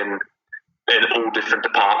working in all different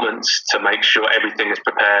departments to make sure everything is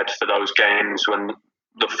prepared for those games when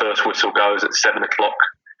the first whistle goes at 7 o'clock,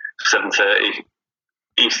 7:30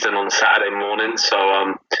 Eastern on Saturday morning. So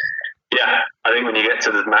I think when you get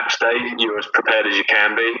to the match day, you're as prepared as you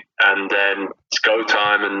can be, and then it's go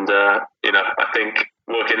time. And I think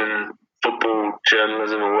working in football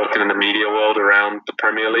journalism and working in the media world around the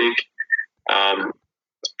Premier League,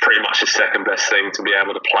 it's pretty much the second best thing to be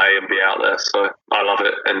able to play and be out there. So I love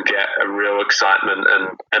it and get a real excitement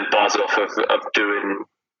and buzz off of doing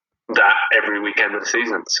that every weekend of the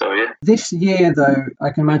season. So this year though,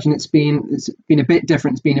 I can imagine it's been a bit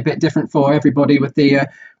different. It's been a bit different for everybody with the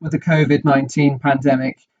COVID-19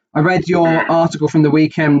 pandemic. I read your article from the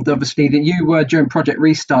weekend, obviously, that you were during Project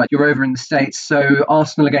Restart. You're over in the States, so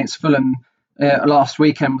Arsenal against Fulham last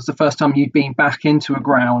weekend was the first time you'd been back into a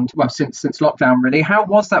ground, well, since lockdown, really. How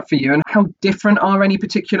was that for you, and how different are any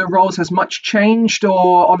particular roles? Has much changed?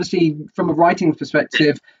 Or obviously from a writing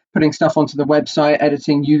perspective, putting stuff onto the website,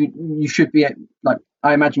 editing, you should be, like,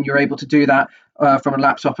 I imagine you're able to do that from a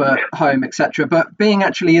laptop at home, etc. But being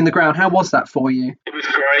actually in the ground, how was that for you? It was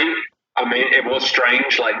great. I mean, it was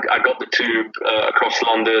strange. Like, I got the tube across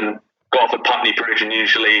London, got off at Putney Bridge, and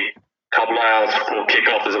usually a couple of hours before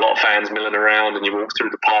kick-off, there's a lot of fans milling around, and you walk through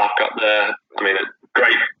the park up there. I mean, a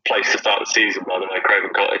great place to start the season, by the way,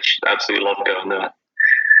 Craven Cottage. Absolutely loved going there.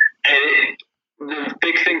 The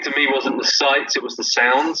big thing to me wasn't the sights, it was the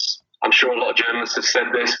sounds. I'm sure a lot of journalists have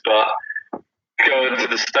said this, but going to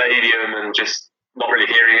the stadium and just not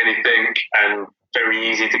really hearing anything, and very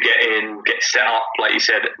easy to get in, get set up, like you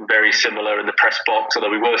said, very similar in the press box, although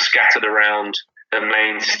we were scattered around the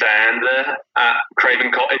main stand there at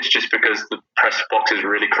Craven Cottage just because the press box is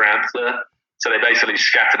really cramped there. So they basically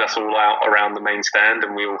scattered us all out around the main stand,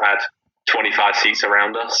 and we all had 25 seats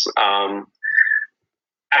around us. And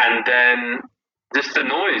then just the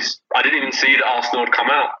noise. I didn't even see that Arsenal had come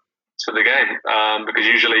out for the game because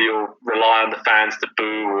usually you'll rely on the fans to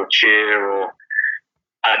boo or cheer, or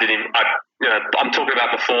I'm talking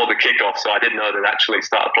about before the kickoff, so I didn't know they'd actually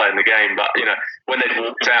started playing the game. But when they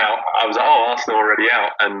walked out, I was like, "Oh, Arsenal already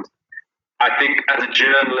out." And I think as a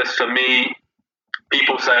journalist, for me,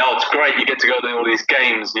 people say, "Oh, it's great, you get to go to all these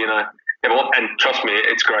games," and trust me,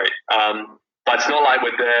 it's great. But it's not like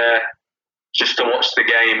we're there just to watch the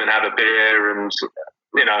game and have a beer and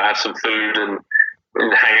have some food and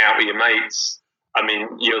hang out with your mates. I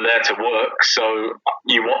mean, you're there to work, so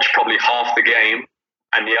you watch probably half the game,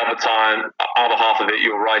 and the other half of it,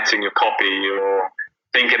 you're writing your copy, you're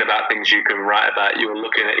thinking about things you can write about, you're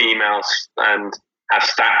looking at emails and have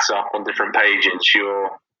stats up on different pages,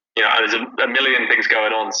 there's a million things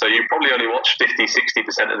going on, so you probably only watch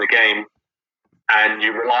 50-60% of the game, and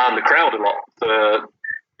you rely on the crowd a lot.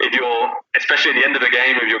 If you're, especially at the end of the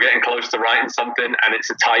game, if you're getting close to writing something and it's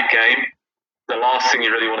a tight game, the last thing you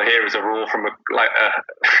really want to hear is a roar from a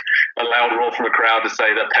loud roar from a crowd to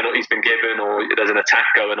say that penalty's been given or there's an attack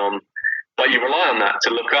going on. But you rely on that to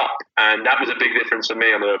look up, and that was a big difference for me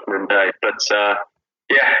on the opening day. But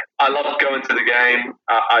I loved going to the game.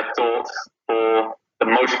 I thought for the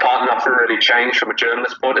most part nothing really changed from a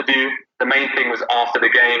journalist point of view. The main thing was after the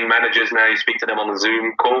game, managers, now you speak to them on the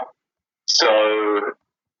Zoom call. So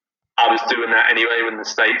I was doing that anyway in the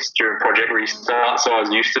States during Project Restart, so I was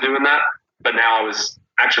used to doing that. But now I was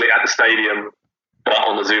actually at the stadium, but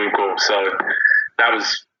on the Zoom call. So that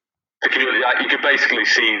was peculiar. You could basically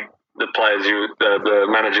see the players, the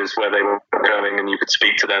managers, where they were going, and you could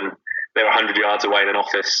speak to them. They were 100 yards away in an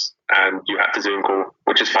office, and you had to Zoom call,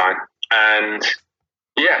 which is fine. And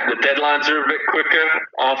the deadlines are a bit quicker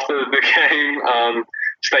after the game.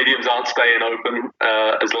 Stadiums aren't staying open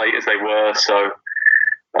as late as they were, so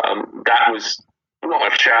that was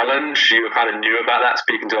not a challenge. You kind of knew about that,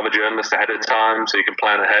 speaking to other journalists ahead of time, so you can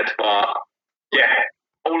plan ahead. But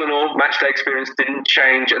all in all, matchday experience didn't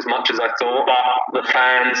change as much as I thought, but the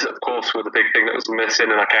fans, of course, were the big thing that was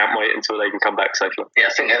missing, and I can't wait until they can come back safely. Yeah,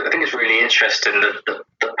 I think it's really interesting the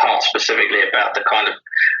part specifically about the kind of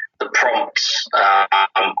the prompts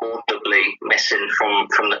audibly missing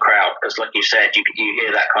from the crowd, because like you said, you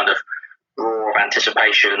hear that kind of roar of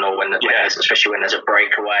anticipation, or when especially when there's a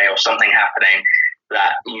breakaway or something happening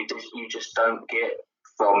that you just don't get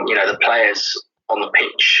from the players on the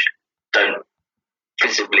pitch. Don't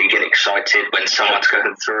visibly get excited when someone's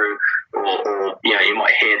going through, or you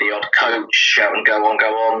might hear the odd coach shout and go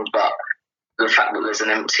on, but the fact that there's an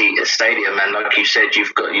empty stadium, and like you said,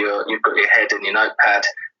 you've got your head in your notepad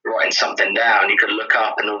writing something down, you could look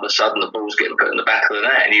up and all of a sudden the ball's getting put in the back of the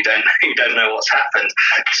net and you don't know what's happened.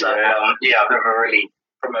 So I've never really,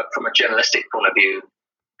 from a journalistic point of view,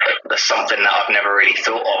 that's something that I've never really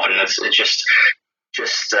thought of, and it just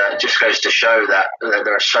goes to show that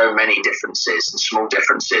there are so many differences and small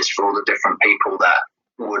differences for all the different people that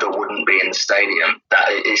would or wouldn't be in the stadium. That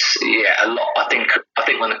is a lot. I think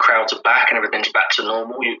when the crowds are back and everything's back to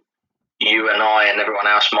normal, you and I and everyone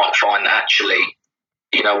else might find that actually,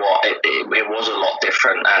 you know what, it was a lot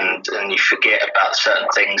different, and you forget about certain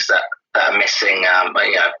things that are missing.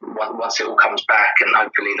 Once it all comes back, and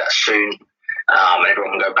hopefully that's soon,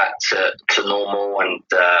 everyone can go back to normal. And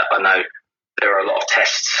I know there are a lot of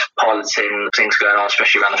tests, piloting, things going on,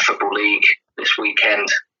 especially around the Football League this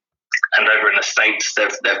weekend. And over in the States,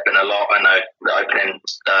 there've been a lot. I know the opening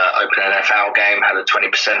NFL game had a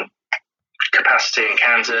 20% capacity in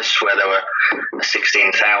Kansas, where there were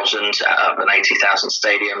 16,000 out of an 80,000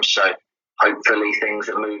 stadium. So hopefully things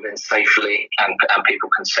are moving safely, and people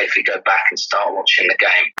can safely go back and start watching the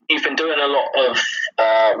game. You've been doing a lot of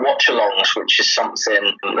watch-alongs, which is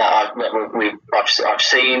something that I've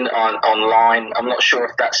seen online. I'm not sure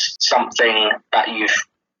if that's something that you've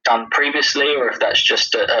done previously, or if that's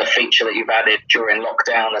just a feature that you've added during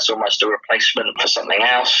lockdown as almost a replacement for something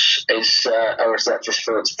else, or is that just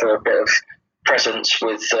for a bit of presence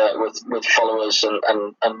with followers and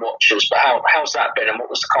watchers? But how's that been, and what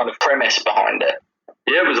was the kind of premise behind it?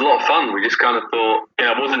 Yeah, it was a lot of fun. We just kind of thought,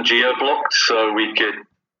 it wasn't geo-blocked, so we could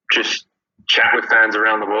just chat with fans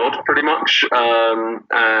around the world pretty much,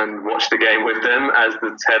 and watch the game with them, as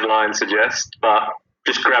the headline suggests, but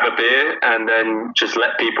just grab a beer and then just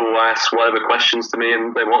let people ask whatever questions to me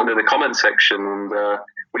and they wanted in the comment section. And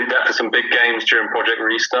we did that for some big games during Project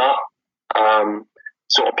Restart.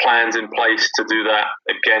 Sort of plans in place to do that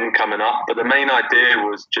again coming up. But the main idea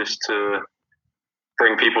was just to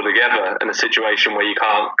bring people together in a situation where you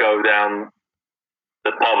can't go down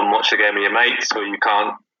the pub and watch the game with your mates, or you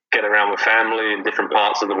can't get around with family in different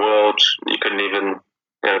parts of the world. You couldn't even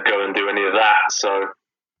go and do any of that. So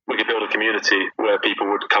we could build a community where people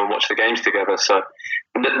would come and watch the games together. So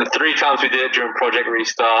the 3 times we did it during Project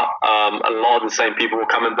Restart, a lot of the same people were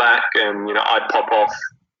coming back, and I'd pop off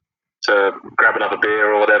to grab another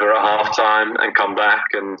beer or whatever at halftime and come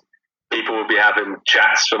back, and people would be having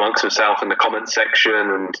chats amongst themselves in the comment section,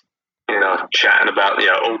 and chatting about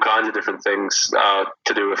all kinds of different things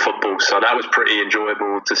to do with football. So that was pretty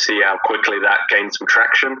enjoyable to see how quickly that gained some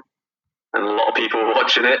traction, and a lot of people were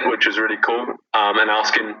watching it, which was really cool, and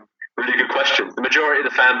asking really good questions. The majority of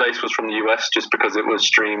the fan base was from the US, just because it was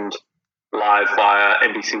streamed live via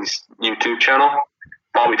NBC's YouTube channel.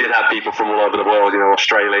 But we did have people from all over the world,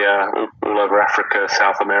 Australia, all over Africa,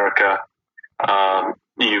 South America,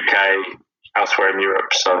 UK, elsewhere in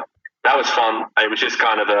Europe. So that was fun. It was just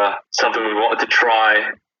kind of something we wanted to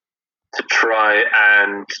try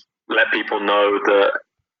and let people know that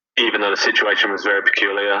even though the situation was very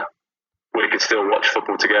peculiar, we could still watch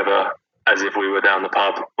football together as if we were down the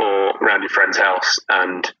pub or around your friend's house.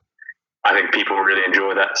 And I think people really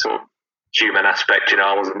enjoy that sort of human aspect. It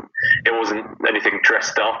wasn't anything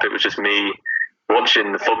dressed up. It was just me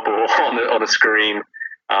watching the football on a screen,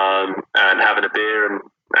 and having a beer and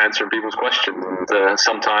answering people's questions. And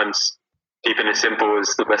sometimes keeping it simple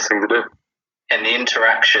is the best thing to do. And the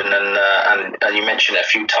interaction, and you mentioned it a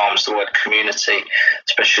few times, the word community,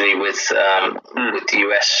 especially with the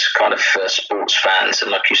US kind of sports fans.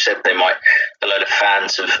 And like you said, a load of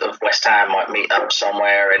fans of West Ham might meet up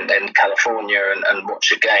somewhere in California and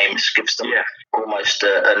watch a game. It gives them almost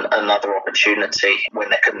another opportunity when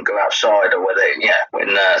they couldn't go outside, or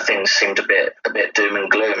when things seemed a bit doom and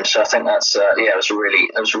gloom. So I think that's it was a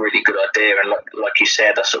really good idea. And like you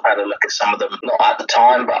said, I sort of had a look at some of them, not at the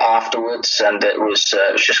time but afterwards, and it was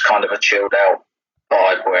just kind of a chilled out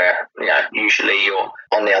vibe where usually you're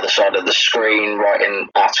on the other side of the screen writing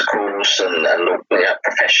articles and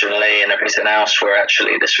professionally and everything else, where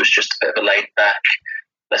actually this was just a bit of a laid back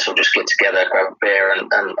let's all just get together, grab a beer, and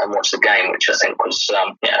watch the game, which I think was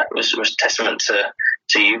was testament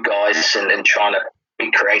to you guys and trying to be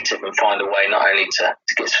creative and find a way not only to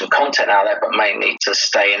get some content out there, but mainly to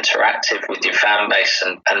stay interactive with your fan base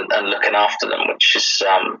and looking after them, which is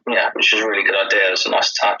a really good idea. It was a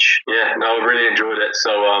nice touch. Yeah, no, I really enjoyed it.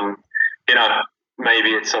 So maybe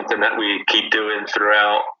it's something that we keep doing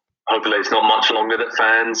throughout. Hopefully it's not much longer that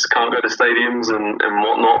fans can't go to stadiums and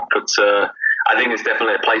whatnot, but I think there's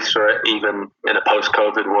definitely a place for it, even in a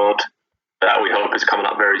post-COVID world that we hope is coming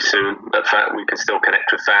up very soon. The fact we can still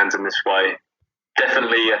connect with fans in this way.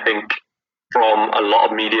 Definitely, I think from a lot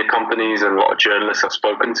of media companies and a lot of journalists I've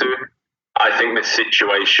spoken to, I think this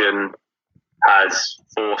situation has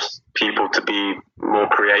forced people to be more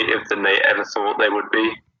creative than they ever thought they would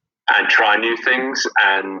be and try new things.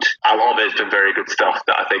 And a lot of it has been very good stuff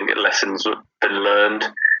that I think lessons have been learned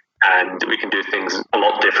and we can do things a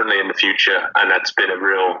lot differently in the future. And that's been a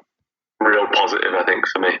real positive, I think,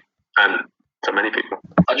 for me and for many people.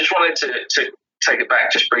 I just wanted to take it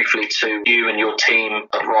back just briefly to you and your team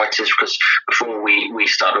of writers, because before we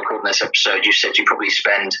started recording this episode, you said you probably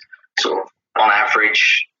spend sort of on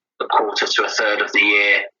average a quarter to a third of the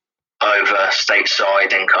year over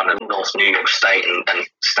stateside in kind of North New York State and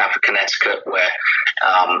Stamford, Connecticut, where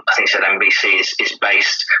I think you said NBC is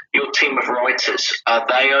based. Your team of writers, are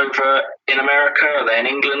they over in America? Are they in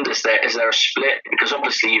England? Is there a split? Because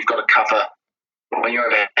obviously you've got to cover. When you're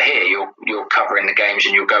over here, you're covering the games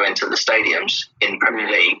and you'll go into the stadiums in Premier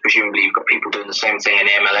League. Presumably you've got people doing the same thing in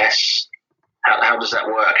the MLS. How does that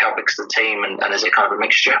work? How big's the team and is it kind of a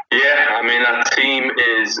mixture? Yeah, I mean, our team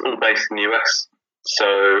is all based in the US. So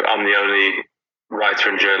I'm the only writer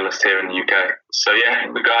and journalist here in the UK. So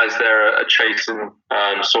yeah, the guys there are chasing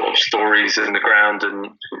sort of stories in the ground and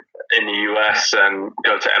in the US and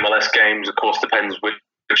go to MLS games. Of course, depends which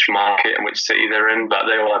market and which city they're in, but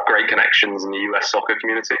they all have great connections in the US soccer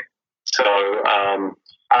community. So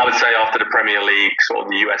I would say after the Premier League, sort of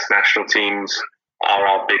the US national teams are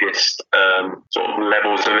our biggest sort of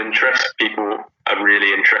levels of interest. People are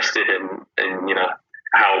really interested in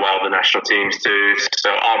how well the national teams do. So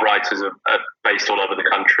our writers are based all over the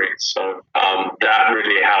country. So that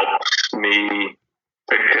really helps me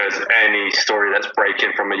because any story that's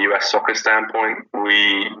breaking from a US soccer standpoint,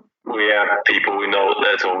 we have people who know what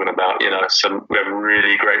they're talking about. We have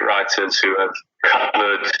really great writers who have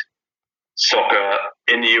covered soccer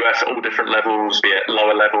in the US at all different levels, be it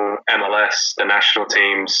lower level, MLS, the national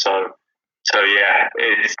teams. So yeah,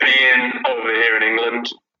 it's being over here in England.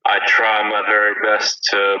 I try my very best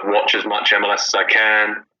to watch as much MLS as I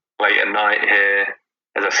can late at night here.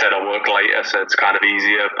 As I said, I work later, so it's kind of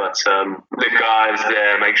easier. But the guys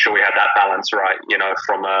there make sure we have that balance right,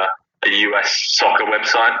 from a US soccer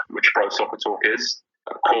website, which Pro Soccer Talk is.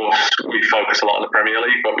 Of course, we focus a lot on the Premier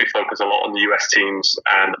League, but we focus a lot on the US teams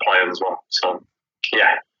and the players as well. So,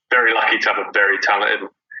 yeah, very lucky to have a very talented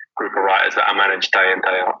group of writers that I manage day in,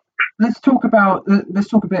 day out. Let's talk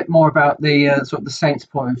a bit more about the sort of the Saints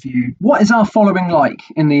point of view. What is our following like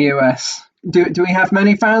in the US? Do we have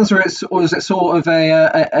many fans, or is it sort of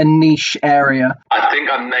a niche area? I think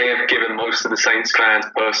I may have given most of the Saints fans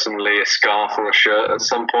personally a scarf or a shirt at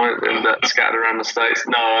some point in that scattered around the States.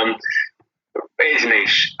 No, it is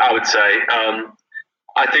niche, I would say.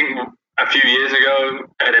 I think a few years ago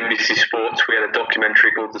at NBC Sports, we had a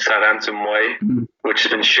documentary called The Southampton Way, which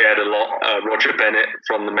has been shared a lot. Roger Bennett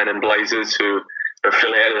from the Men in Blazers, who are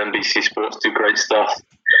affiliated with NBC Sports, do great stuff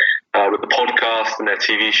with the podcast and their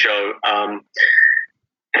TV show.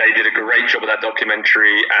 They did a great job of that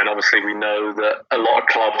documentary, and obviously we know that a lot of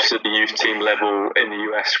clubs at the youth team level in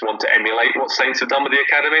the US want to emulate what Saints have done with the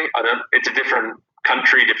academy. It's a different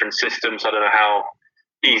country, different system, so I don't know how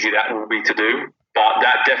easy that will be to do. But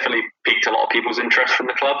that definitely piqued a lot of people's interest from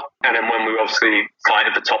the club. And then when we were obviously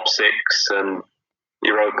fighting for top six and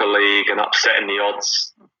Europa League and upsetting the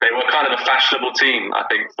odds, they were kind of a fashionable team, I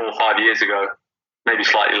think 4 or 5 years ago, maybe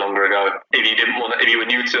slightly longer ago. If you were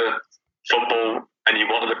new to football and you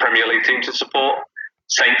wanted the Premier League team to support,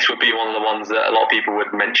 Saints would be one of the ones that a lot of people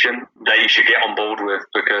would mention that you should get on board with,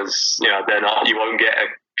 because you won't get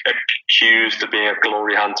accused of being a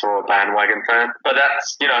glory hunter or a bandwagon fan. But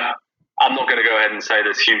that's, I'm not going to go ahead and say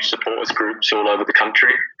there's huge supporters groups all over the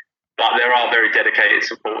country, but there are very dedicated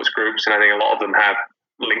supporters groups, and I think a lot of them have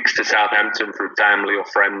links to Southampton through family or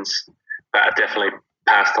friends that have definitely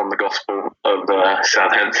passed on the gospel of the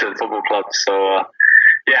Southampton Football Club. So,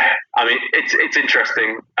 yeah, I mean, it's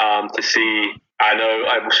interesting to see. I know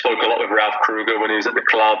I spoke a lot with Ralph Kruger when he was at the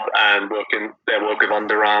club and their work with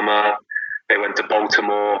Under Armour. They went to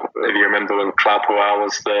Baltimore, if you remember, when Claude Puel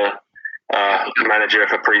was the manager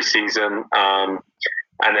for pre-season.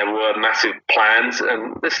 and there were massive plans,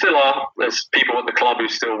 and there still are. There's people at the club who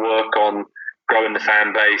still work on growing the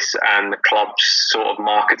fan base and the club's sort of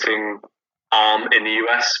marketing arm in the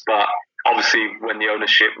US. But obviously, when the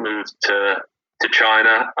ownership moved to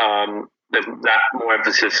China, there's that more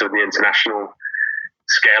emphasis of the international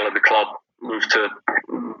scale of the club moved to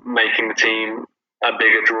making the team a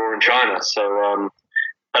bigger draw in China. So,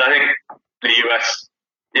 but I think the US,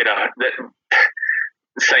 the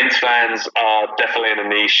Saints fans are definitely in a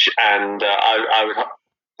niche, and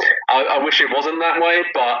I wish it wasn't that way,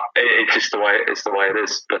 but it's just the way it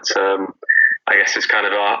is. But I guess it's kind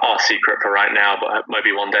of our secret for right now, but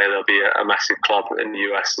maybe one day there'll be a massive club in the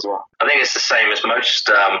US as well. I think it's the same as most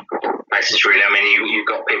places, really. I mean, you've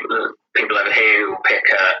got people over here who will pick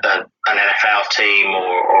an NFL team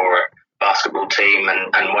or a basketball team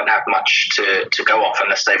and won't have much to go off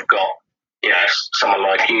unless they've got, someone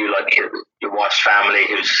like you, like your wife's family,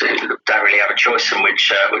 who don't really have a choice in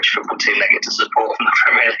which football team they get to support from the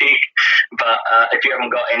Premier League. But if you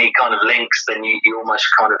haven't got any kind of links, then you almost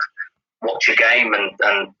kind of watch a game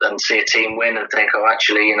and see a team win and think, oh,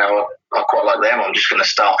 actually, I quite like them. I'm just going to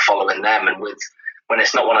start following them. And when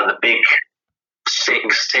it's not one of the big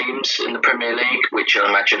 6 teams in the Premier League, which I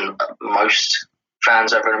imagine most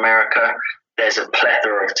fans over in America, there's a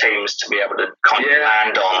plethora of teams to be able to kind of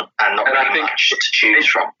land on and not really much to choose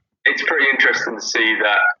from. It's pretty interesting to see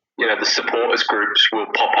that, the supporters groups will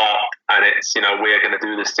pop up and it's, we're going to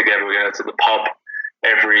do this together. We're going to go to the pub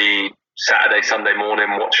every Saturday, Sunday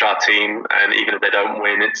morning, watch our team, and even if they don't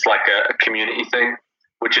win, it's like a community thing,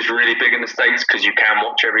 which is really big in the States because you can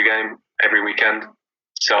watch every game every weekend.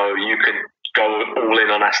 So you could go all in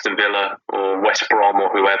on Aston Villa or West Brom or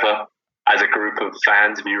whoever as a group of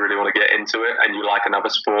fans if you really want to get into it and you like another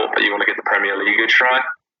sport but you want to get the Premier League a try.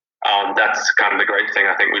 That's kind of the great thing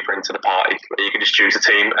I think we bring to the party. You can just choose a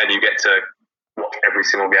team and you get to watch every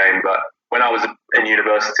single game. But when I was in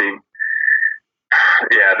university,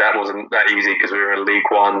 that wasn't that easy because we were in League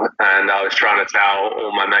One and I was trying to tell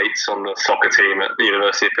all my mates on the soccer team at the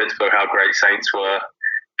University of Pittsburgh how great Saints were,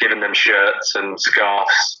 giving them shirts and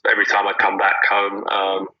scarves every time I'd come back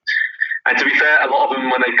home. And to be fair, a lot of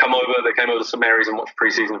them, when they came over to St Mary's and watched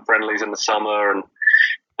pre-season friendlies in the summer, and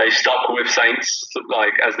they stuck with Saints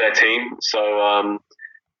as their team. So,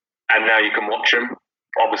 and now you can watch them.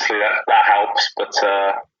 Obviously, that helps. But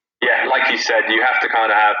like you said, you have to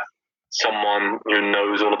kind of have someone who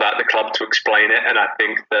knows all about the club to explain it. And I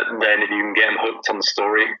think that then if you can get them hooked on the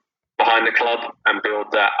story behind the club and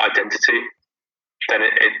build that identity, then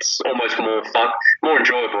it's almost more fun, more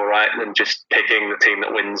enjoyable, right, than just picking the team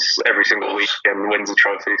that wins every single week and wins a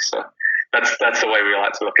trophy. So that's the way we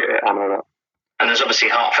like to look at it. I know that. And there's obviously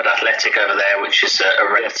Hartford Athletic over there, which is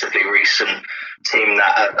a relatively recent team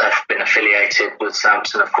that have been affiliated with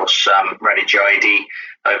Southampton. Of course, Radhi Jaidi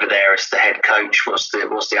over there as the head coach, was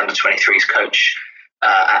the under-23s coach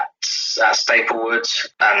at Staplewood,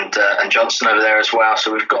 and Johnson over there as well.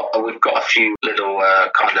 So we've got a few little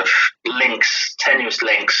kind of links, tenuous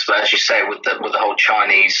links, but as you say, with the whole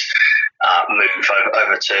Chinese move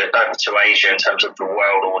over to Asia in terms of the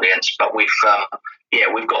world audience. But we've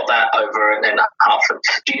got that over in Hartford.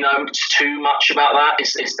 Do you know too much about that?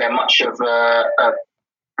 Is there much of a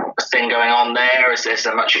thing going on there? Is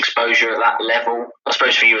there much exposure at that level? I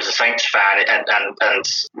suppose for you as a Saints fan and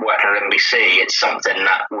working at NBC, it's something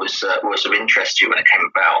that was of interest to you when it came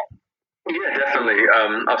about. Yeah, definitely.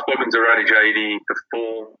 I've spoken to Radhi Jaidi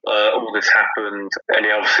before all this happened, and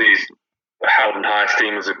he obviously is held in high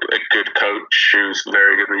esteem as a good coach who's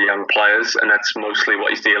very good with young players, and that's mostly what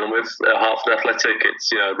he's dealing with at Hartford Athletic.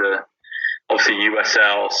 It's obviously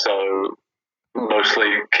USL, so mostly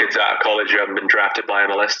kids out of college who haven't been drafted by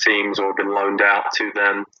MLS teams or been loaned out to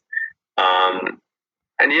them.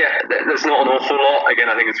 There's not an awful lot. Again,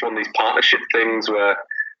 I think it's one of these partnership things where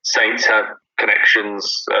Saints have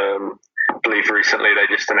connections. I believe recently they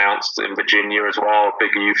just announced in Virginia as well, a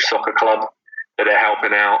big youth soccer club that they're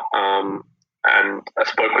helping out. And I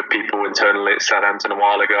spoke with people internally at Southampton a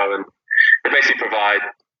while ago, and they basically provide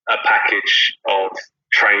a package of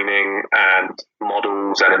training and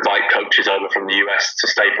models and invite coaches over from the US to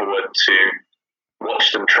Staplewood to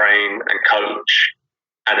watch them train and coach,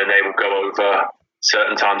 and then they will go over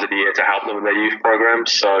certain times of the year to help them with their youth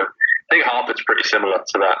programs. So I think Hartford's pretty similar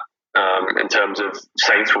to that in terms of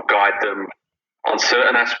Saints will guide them on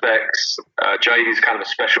certain aspects. Jaidi's kind of a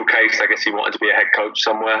special case. I guess he wanted to be a head coach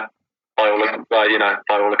somewhere by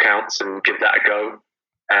all accounts and give that a go.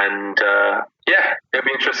 And it'll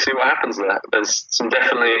be interesting to see what happens there. There's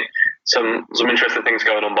definitely some interesting things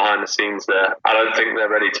going on behind the scenes there. I don't think they're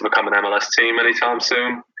ready to become an MLS team anytime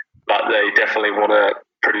soon, but they definitely want to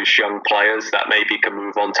produce young players that maybe can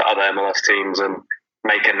move on to other MLS teams and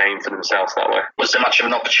make a name for themselves that way. Was there much of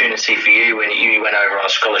an opportunity for you when you went over on a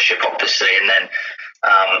scholarship, obviously, and then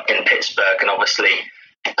in Pittsburgh, and obviously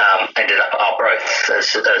ended up at Arbroath,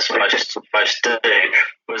 as most do?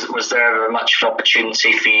 Was there ever much of an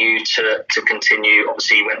opportunity for you to continue?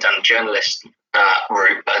 Obviously, you went down the journalist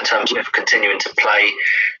route, but in terms of continuing to play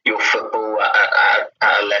your football at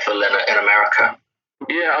a level in America?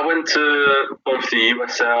 Yeah, I went to both the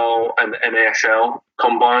USL and the NASL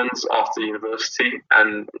combines after university,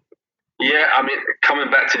 and yeah, I mean, coming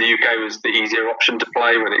back to the UK was the easier option to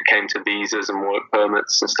play when it came to visas and work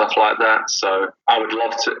permits and stuff like that. So I would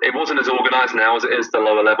love to. It wasn't as organised now as it is the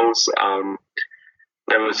lower levels.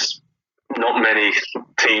 There was not many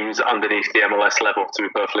teams underneath the MLS level, to be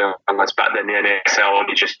perfectly honest. Back then, the NASL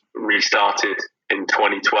only just restarted in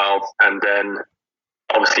 2012, and then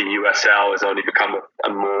obviously USL has only become a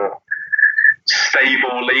more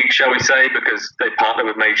stable league, shall we say, because they partner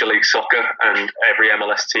with Major League Soccer, and every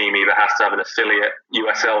MLS team either has to have an affiliate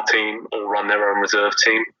USL team or run their own reserve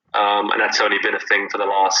team, and that's only been a thing for the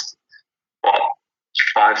last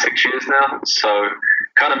 5-6 years now. So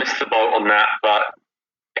kind of missed the boat on that. But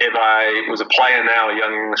if I was a player now, a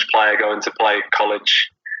young English player going to play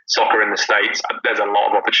college soccer in the States, there's a lot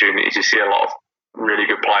of opportunities. You see a lot of really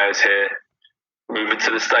good players here moving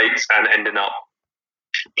to the States and ending up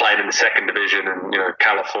playing in the second division in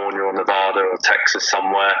California or Nevada or Texas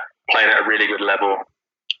somewhere, playing at a really good level.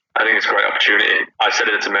 I think it's a great opportunity. I've said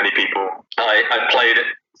it to many people. I played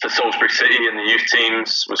for Salisbury City in the youth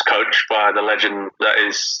teams, was coached by the legend that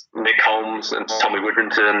is Nick Holmes and Tommy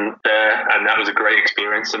Woodrington there, and that was a great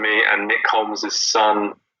experience for me. And Nick Holmes'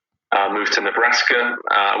 son moved to Nebraska.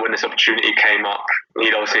 When this opportunity came up,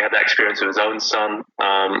 he'd obviously had that experience with his own son,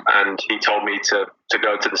 and he told me to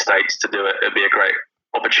go to the States to do it. It'd be a great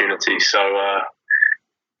opportunity. So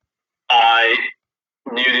I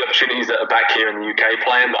knew the opportunities that are back here in the UK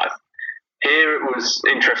playing, but here it was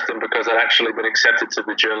interesting because I'd actually been accepted to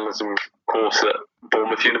the journalism course at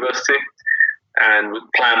Bournemouth University, and the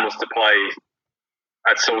plan was to play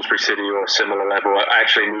at Salisbury City or a similar level. I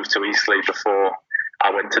actually moved to Eastleigh before I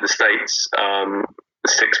went to the States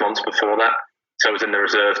 6 months before that. So I was in the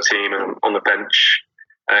reserve team and on the bench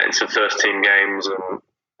in some first team games, and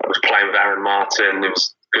I was playing with Aaron Martin, who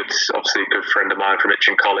was obviously a good friend of mine from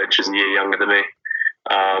Itchen College, who's a year younger than me.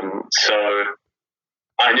 So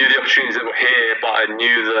I knew the opportunities that were here, but I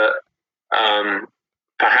knew that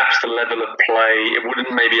perhaps the level of play, it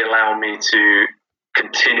wouldn't maybe allow me to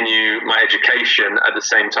continue my education at the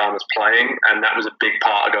same time as playing. And that was a big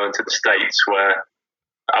part of going to the States, where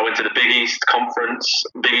I went to the Big East Conference.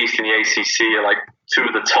 Big East and the ACC are like two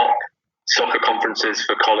of the top soccer conferences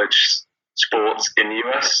for college sports in the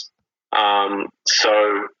US.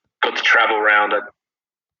 So got to travel around.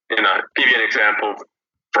 Give you an example.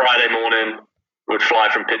 Friday morning, would fly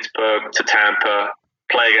from Pittsburgh to Tampa,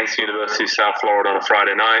 play against the University of South Florida on a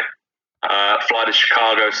Friday night, fly to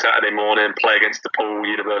Chicago Saturday morning, play against DePaul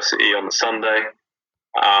University on the Sunday,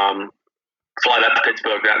 fly back to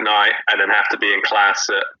Pittsburgh that night, and then have to be in class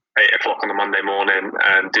at 8 o'clock on the Monday morning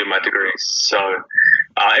and do my degrees. So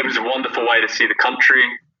it was a wonderful way to see the country.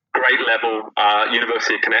 Great level.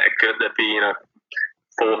 University of Connecticut, there'd be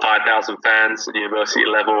 4,000 or 5,000 fans at the university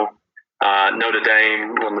level. Notre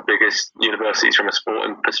Dame, one of the biggest universities from a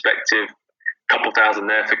sporting perspective, a couple thousand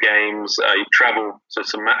there for games. You travel to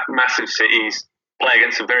some massive cities, play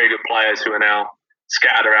against some very good players who are now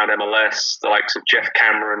scattered around MLS. The likes of Jeff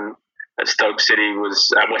Cameron at Stoke City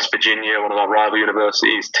was at West Virginia, one of our rival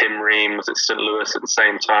universities. Tim Ream was at St. Louis at the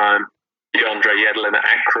same time. DeAndre Yedlin at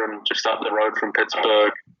Akron, just up the road from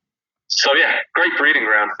Pittsburgh. So yeah, great breeding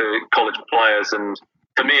ground for college players. And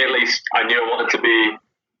for me, at least, I knew I wanted to be.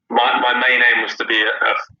 My main aim was to be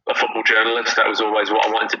a football journalist. That was always what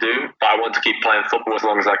I wanted to do. But I wanted to keep playing football as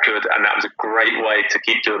long as I could, and that was a great way to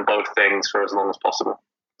keep doing both things for as long as possible.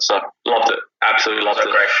 So loved it, absolutely loved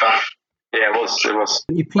it. Great fun. Yeah, it was.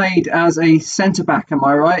 You played as a centre-back, am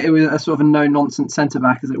I right? It was a sort of a no-nonsense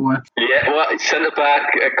centre-back, as it were. Yeah, well,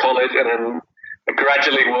 centre-back at college, and then I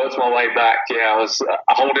gradually worked my way back. Yeah, I was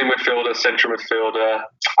a holding midfielder, central midfielder.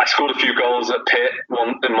 I scored a few goals at Pitt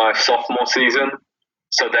in my sophomore season.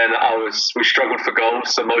 So then we struggled for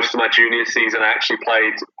goals. So most of my junior season, I actually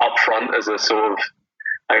played up front as a sort of,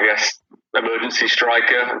 I guess, emergency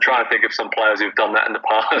striker. I'm trying to think of some players who've done that in the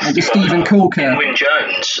past. Maybe Stephen Corker. Wyn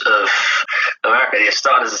Jones of America. He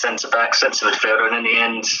started as a centre-back, centre midfielder, and in the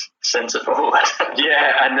end, centre-forward.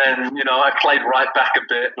 Yeah, and then, I played right back a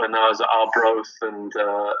bit when I was at Arbroath. And,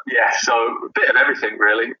 so a bit of everything,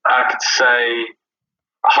 really. I could say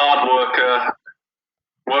a hard worker,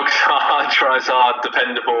 Works hard, tries hard,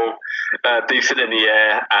 dependable, decent in the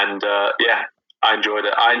air, and I enjoyed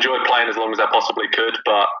it. I enjoyed playing as long as I possibly could,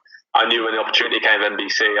 but I knew when the opportunity came at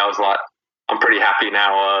NBC, I was like, I'm pretty happy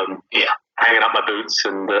now. Hanging up my boots,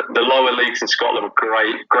 and the lower leagues in Scotland were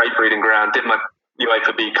great breeding ground. Did my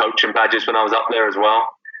UEFA B coaching badges when I was up there as well,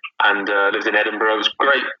 and lived in Edinburgh. It was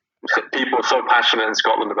great. People are so passionate in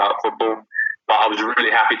Scotland about football. But I was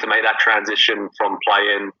really happy to make that transition from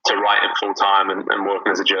playing to writing full time and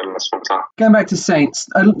working as a journalist full time. Going back to Saints,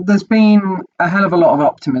 there's been a hell of a lot of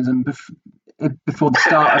optimism before the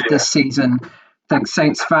start of this season. I think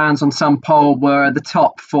Saints fans on some poll were at the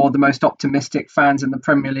top for the most optimistic fans in the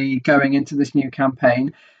Premier League going into this new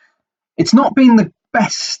campaign. It's not been the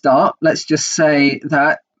best start, let's just say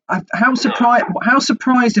that. How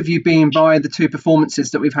surprised have you been by the two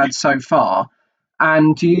performances that we've had so far?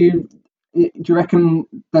 And do you reckon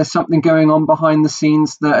there's something going on behind the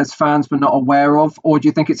scenes that as fans we're not aware of? Or do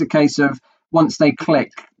you think it's a case of once they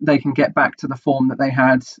click, they can get back to the form that they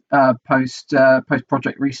had post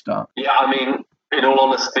Project Restart? Yeah, I mean, in all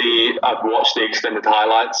honesty, I've watched the extended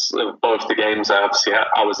highlights of both the games. I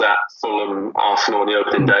was at Fulham, Arsenal on the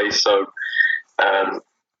opening day, so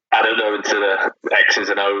I don't know into the X's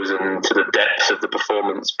and O's and to the depths of the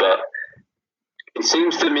performance, but it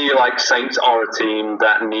seems to me like Saints are a team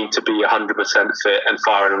that need to be 100% fit and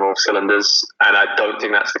firing on all cylinders, and I don't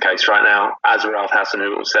think that's the case right now. As Ralph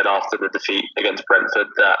Hasenhüttl said after the defeat against Brentford,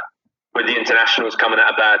 that with the internationals coming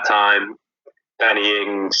at a bad time, Danny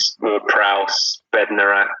Ings, Ward-Prowse,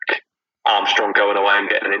 Bednarak, Armstrong going away and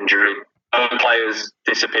getting an injury, other players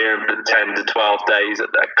disappearing for 10 to 12 days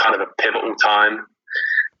at that kind of a pivotal time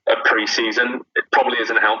of pre-season, it probably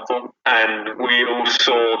isn't helpful. And we all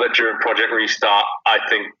saw that during Project Restart, I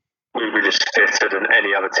think we were just fitter than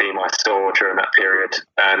any other team I saw during that period.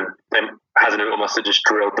 And then Hasenhüttl must have just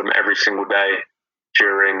drilled them every single day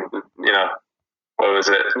during,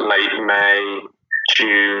 late May,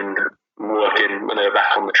 June, working when they were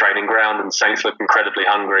back on the training ground, and Saints looked incredibly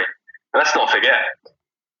hungry. And let's not forget,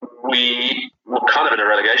 we were kind of in a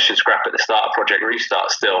relegation scrap at the start of Project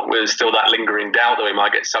Restart still. There's still that lingering doubt that we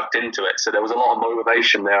might get sucked into it. So there was a lot of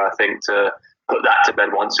motivation there, I think, to put that to bed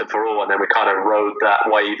once and for all. And then we kind of rode that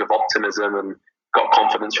wave of optimism and got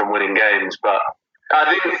confidence from winning games. But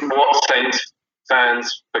I think what Saints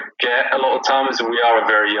fans forget a lot of times is we are a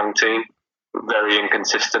very young team, very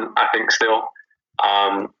inconsistent, I think, still.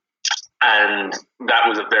 And that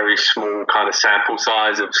was a very small kind of sample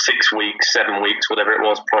size of 6 weeks, 7 weeks, whatever it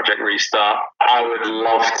was, Project Restart. I would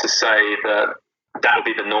love to say that would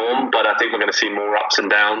be the norm, but I think we're going to see more ups and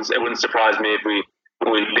downs. It wouldn't surprise me if we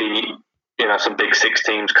beat, some big six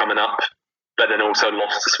teams coming up, but then also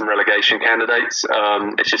lost to some relegation candidates.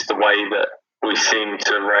 It's just the way that we seem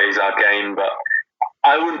to raise our game, but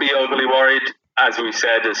I wouldn't be overly worried. As we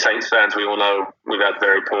said, as Saints fans, we all know we've had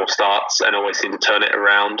very poor starts and always seem to turn it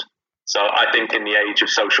around. So I think in the age of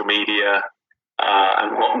social media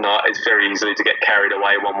and whatnot, it's very easy to get carried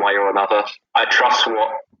away one way or another. I trust what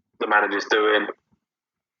the manager's doing.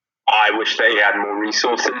 I wish they had more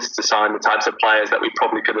resources to sign the types of players that we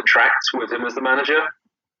probably could attract with him as the manager.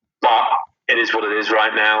 But it is what it is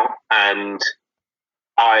right now. And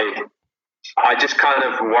I just kind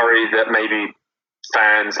of worry that maybe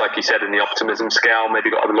fans, like you said, in the optimism scale, maybe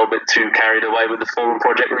got a little bit too carried away with the Fulham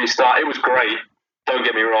Project Restart. It was great. Don't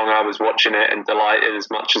get me wrong, I was watching it and delighted as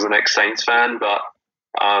much as an ex-Saints fan, but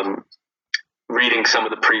reading some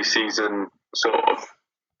of the pre-season sort of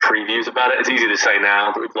previews about it, it's easy to say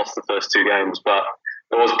now that we've lost the first two games, but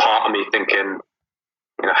there was part of me thinking,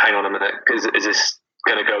 hang on a minute, is this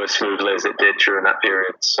going to go as smoothly as it did during that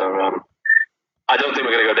period? So I don't think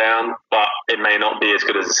we're going to go down, but it may not be as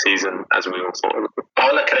good as a season as we all thought it would be.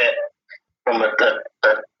 I look at it from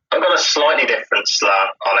I've got a slightly different slant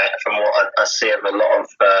on it from what I see of a lot of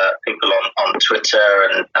people on Twitter,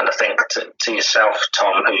 and I think to yourself,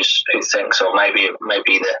 Tom, who thinks, or maybe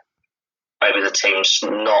the team's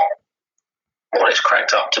not what it's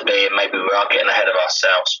cracked up to be, and maybe we are getting ahead of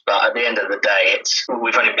ourselves. But at the end of the day,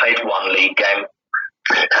 we've only played one league game,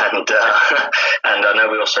 and I know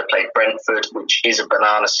we also played Brentford, which is a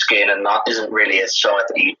banana skin and isn't really a side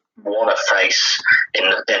that you want to face in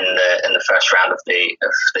the first round of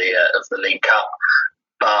the League Cup.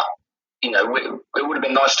 But it would have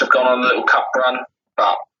been nice to have gone on a little cup run,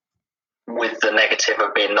 but with the negative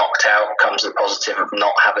of being knocked out comes the positive of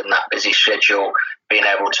not having that busy schedule, being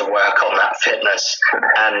able to work on that fitness.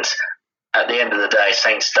 And at the end of the day,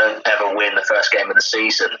 Saints don't ever win the first game of the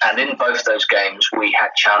season, and in both those games we had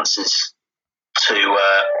chances to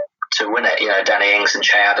win it. Danny Ings and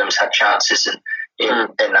Che Adams had chances, and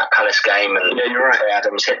in that Palace game, and yeah, you're right. Trey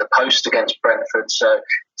Adams hit the post against Brentford. So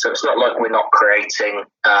it's not like we're not creating.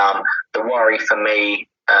 The worry for me,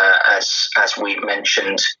 as we've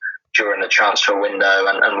mentioned during the transfer window,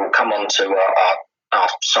 and we'll come on to our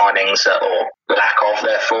signings or lack of,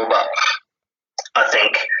 therefore, but I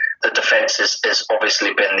think the defence has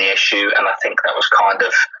obviously been the issue, and I think that was kind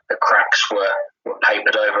of the cracks were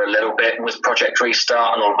papered over a little bit with Project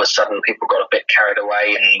Restart, and all of a sudden people got a bit carried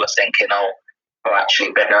away and were thinking, oh,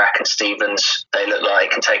 actually Bednarak and Stevens, they look like they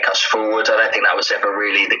can take us forward. I don't think that was ever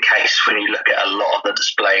really the case when you look at a lot of the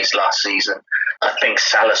displays last season. I think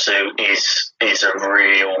Salisu is a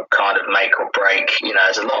real kind of make or break. You know,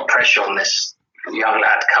 there's a lot of pressure on this young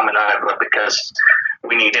lad coming over because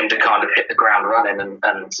we need him to kind of hit the ground running,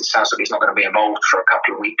 and it sounds like he's not going to be involved for a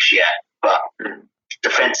couple of weeks yet. But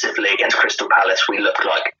defensively against Crystal Palace, we looked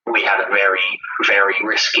like we had a very, very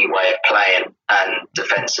risky way of playing. And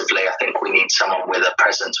defensively, I think we need someone with a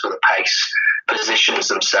presence, with a pace, positions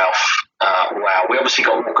themselves well. We obviously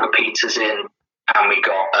got Walker Peters in, and we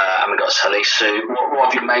got Salisu.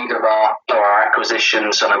 What have you made of our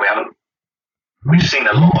acquisitions? I know we've seen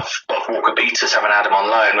a lot of Walker Peters, haven't had him on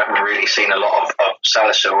loan. We haven't really seen a lot of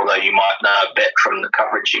Salisu, although you might know a bit from the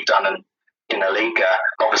coverage you've done in the Liga.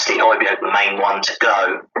 Obviously, Højbjerg the main one to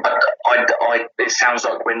go. It sounds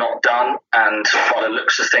like we're not done, and by the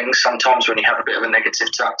looks of things, sometimes when you have a bit of a negative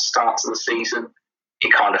start to the season,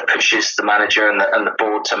 it kind of pushes the manager and the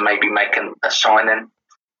board to maybe make a signing.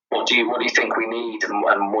 What do you think we need,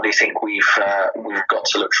 and what do you think we've got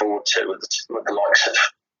to look forward to with the likes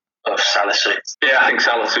of Salisu? Yeah, I think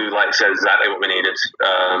Salisu, like, says exactly what we needed.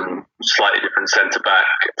 Slightly different centre back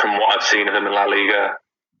from what I've seen of him in La Liga.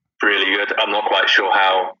 Really good. I'm not quite sure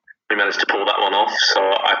how we managed to pull that one off, so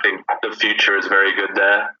I think the future is very good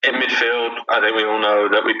there. In midfield, I think we all know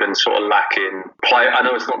that we've been sort of lacking play. I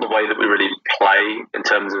know it's not the way that we really play in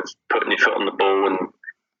terms of putting your foot on the ball and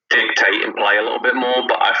dictate and play a little bit more,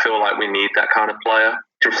 but I feel like we need that kind of player.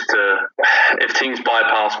 Just if teams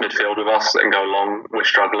bypass midfield with us and go long, we're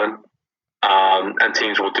struggling. And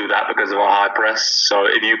teams will do that because of our high press. So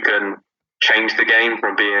if you can change the game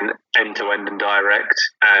from being end-to-end and direct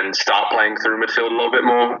and start playing through midfield a little bit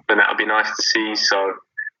more, then that would be nice to see. So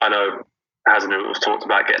I know Hasenhüttl was talked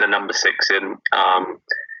about getting a number 6 in. And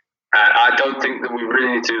I don't think that we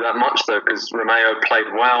really need to do that much, though, because Romeo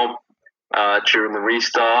played well during the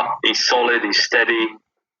restart. He's solid, he's steady.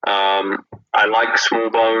 I like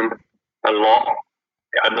Smallbone a lot.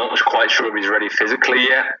 I'm not quite sure if he's ready physically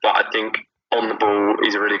yet, but I think on the ball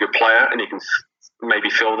he's a really good player, and he can maybe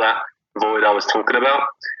fill that void I was talking about.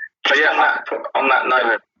 But yeah, on that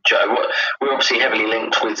note, Joe, we're obviously heavily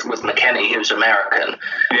linked with McKennie, who's American.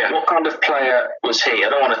 Yeah. What kind of player was he? I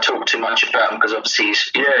don't want to talk too much about him because obviously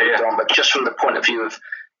he's on, but just from the point of view of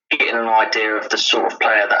getting an idea of the sort of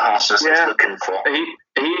player that Arsenal is looking for.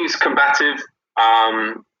 He's combative,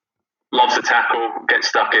 loves to tackle, gets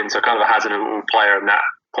stuck in, so kind of a Hasenhüttl player in that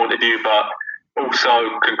point of view, but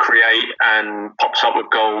also can create and pops up with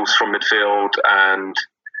goals from midfield and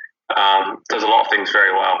does a lot of things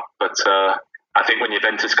very well. But I think when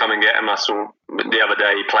Juventus come and get him, I saw the other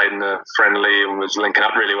day he played in the friendly and was linking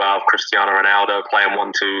up really well with Cristiano Ronaldo, playing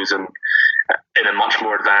 1-2s and in a much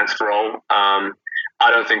more advanced role. I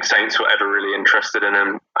don't think Saints were ever really interested in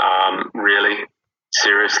him, really,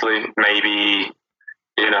 seriously. Maybe,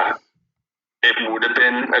 it would have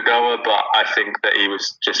been a goer, but I think that he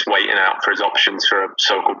was just waiting out for his options for a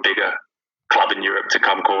so-called bigger club in Europe to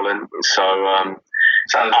come calling. So,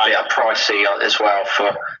 sounds pricey as well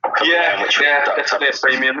for definitely a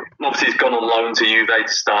premium. Obviously, he's gone on loan to Juve to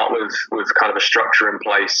start with kind of a structure in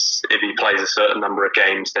place. If he plays a certain number of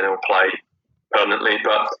games, then he'll play permanently.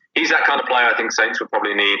 But he's that kind of player I think Saints would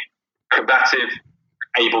probably need. Combative,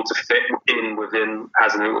 able to fit in within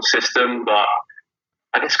Hasenhüttl's system, but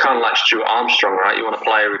I guess kind of like Stuart Armstrong, right? You want a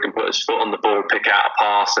player who can put his foot on the ball, pick out a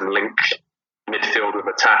pass and link midfield with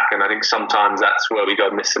attack, and I think sometimes that's where we go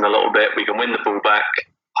missing a little bit. We can win the ball back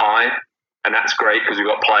high, and that's great because we've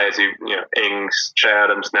got players who, Ings, Che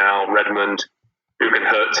Adams now, Redmond, who can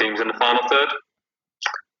hurt teams in the final third.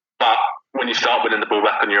 But when you start winning the ball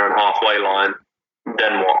back on your own halfway line,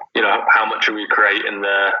 then what? How much are we creating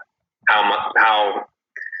there? How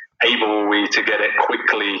able are we to get it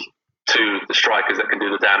quickly to the strikers that can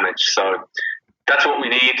do the damage? So that's what we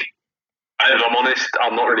need. If I'm honest,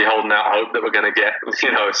 I'm not really holding out hope that we're going to get,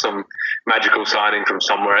 some magical signing from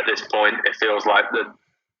somewhere at this point. It feels like the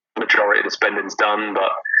majority of the spending's done,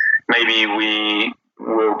 but maybe we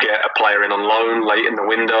will get a player in on loan late in the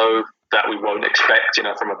window that we won't expect,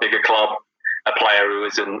 from a bigger club, a player who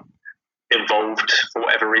isn't involved for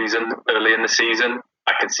whatever reason early in the season.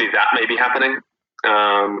 I can see that maybe happening.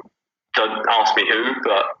 Don't ask me who,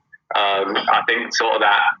 but I think sort of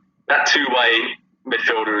that two-way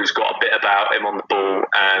midfielder who's got a bit about him on the ball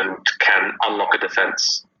and can unlock a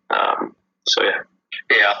defence. So yeah.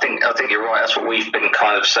 Yeah, I think you're right. That's what we've been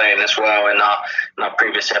kind of saying as well in our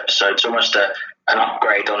previous episodes. Almost an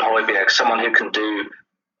upgrade on Højbjerg, someone who can do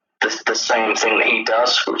the same thing that he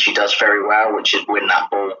does, which he does very well, which is win that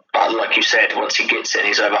ball. But like you said, once he gets it and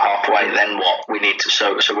he's over halfway, then what? We need to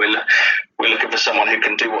so we're looking for someone who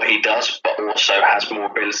can do what he does, but also has more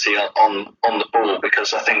ability on the ball,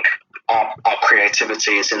 because I think our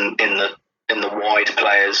creativity is in the wide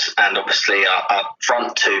players and obviously our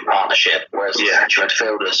front two partnership, whereas the central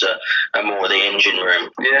midfielders are more the engine room.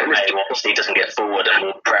 Yeah, Ray obviously doesn't get forward, and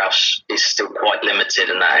Ward-Prowse is still quite limited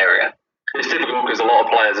in that area. It's difficult because a lot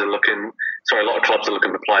of clubs are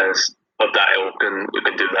looking for players of that ilk and who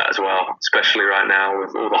can do that as well, especially right now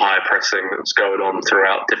with all the high pressing that's going on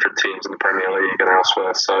throughout different teams in the Premier League and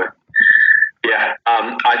elsewhere. So, yeah,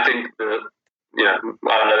 I think that,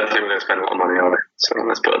 I don't think we're going to spend a lot of money on it. So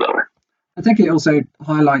let's put it that way. I think it also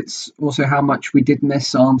highlights how much we did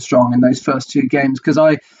miss Armstrong in those first two games, because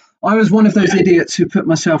I was one of those idiots who put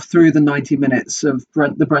myself through the 90 minutes of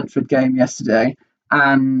the Brentford game yesterday,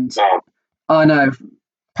 and I know,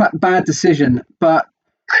 bad decision, but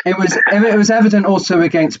it was evident also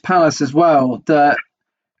against Palace as well that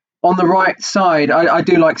on the right side, I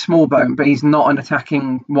do like Smallbone, but he's not an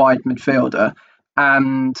attacking wide midfielder,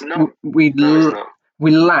 and we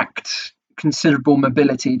lacked considerable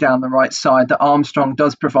mobility down the right side that Armstrong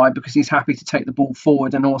does provide, because he's happy to take the ball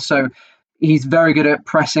forward, and also he's very good at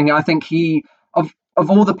pressing. I think of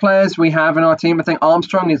all the players we have in our team, I think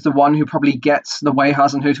Armstrong is the one who probably gets the way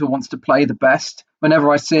Hasenhüttl wants to play the best.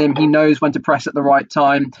 Whenever I see him, he knows when to press at the right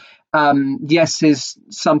time. Yes,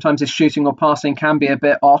 sometimes his shooting or passing can be a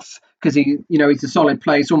bit off, because he's a solid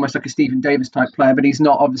player. He's almost like a Stephen Davis type player, but he's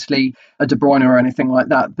not obviously a De Bruyne or anything like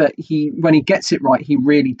that. But when he gets it right, he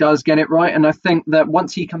really does get it right. And I think that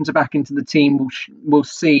once he comes back into the team, we'll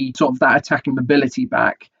see sort of that attacking mobility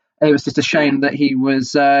back. It was just a shame that he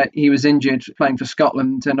was injured playing for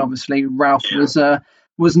Scotland, and obviously Ralph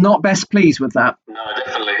was not best pleased with that. No,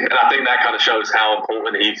 definitely, and I think that kind of shows how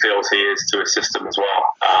important he feels he is to his system as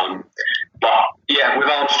well. But yeah, with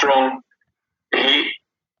Armstrong,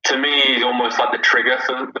 to me, he's almost like the trigger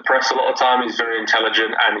for the press a lot of the time. He's very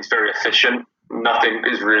intelligent and he's very efficient. Nothing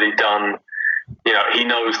is really done. He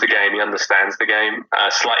knows the game, he understands the game,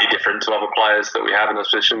 slightly different to other players that we have in those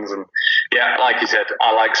positions. And yeah, like you said,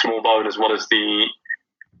 I like Smallbone as well as the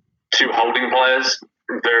two holding players.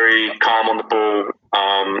 Very calm on the ball,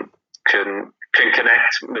 can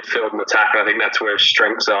connect midfield and attack. I think that's where his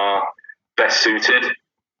strengths are best suited.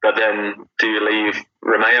 But then do you leave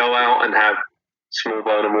Romeo out and have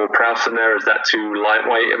Smallbone and Ward-Prowse in there? Is that too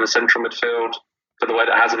lightweight in the central midfield for the way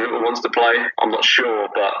that Hasenhüttl wants to play? I'm not sure,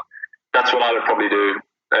 but that's what I would probably do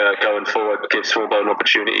going forward. Give Smallbone an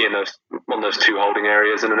opportunity on those two holding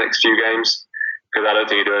areas in the next few games, because I don't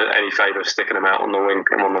think you do any favour sticking him out on the wing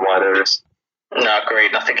and on the wide areas. No,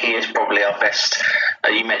 agreed. I think he is probably our best.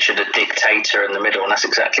 You mentioned a dictator in the middle, and that's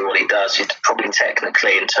exactly what he does. He's probably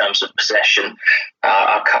technically, in terms of possession,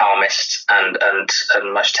 our calmest and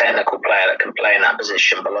most technical player that can play in that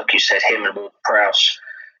position. But like you said, him and Ward-Prowse,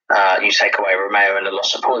 you take away Romeo and the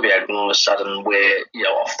loss of Højbjerg, and all of a sudden we're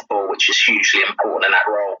off the ball, which is hugely important in that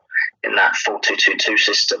role in that 4-2-2-2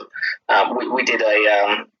 system. We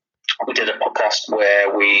did a podcast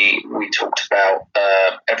where we talked about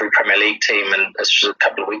every Premier League team, and this was a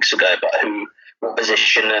couple of weeks ago, but what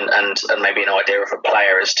position and maybe an idea of a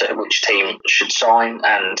player as to which team should sign.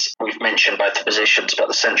 And we've mentioned both the positions, but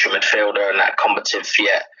the central midfielder and that combative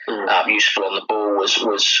yet useful on the ball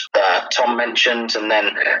was Tom mentioned,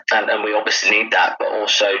 and we obviously need that, but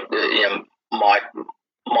also my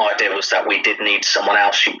idea was that we did need someone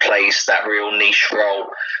else who plays that real niche role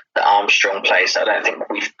that Armstrong plays. I don't think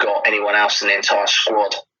we've got anyone else in the entire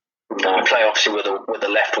squad. We play obviously with a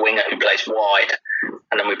left winger who plays wide,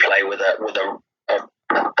 and then we play with a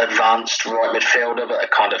advanced right midfielder, but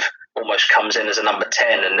it kind of almost comes in as a number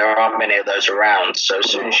 10, and there aren't many of those around. So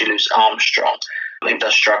as soon as you lose Armstrong, who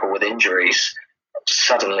does struggle with injuries,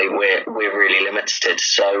 suddenly we're really limited.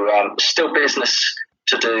 So still business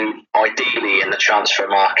to do ideally in the transfer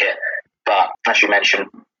market, but as you mentioned,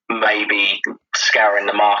 maybe scouring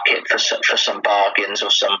the market for some bargains or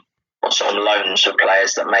some loans of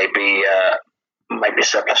players that may be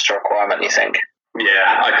surplus to requirement, you think?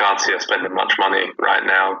 Yeah, I can't see us spending much money right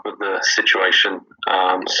now with the situation.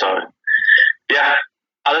 So, yeah,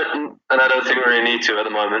 I don't think we really need to at the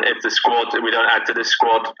moment. If we don't add to this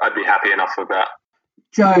squad, I'd be happy enough with that.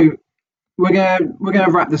 Joe, we're gonna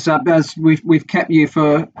wrap this up, as we've kept you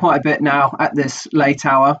for quite a bit now at this late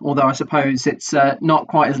hour, although I suppose it's not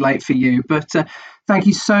quite as late for you. But thank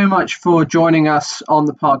you so much for joining us on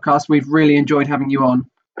the podcast. We've really enjoyed having you on.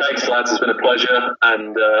 Thanks, lads. It's been a pleasure,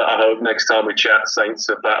 and I hope next time we chat, Saints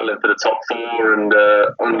are battling for the top 4 and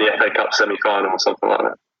on the FA Cup semi-final or something like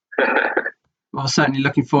that. Well, certainly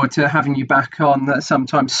looking forward to having you back on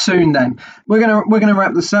sometime soon. Then we're gonna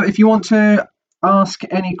wrap this up. If you want to ask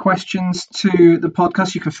any questions to the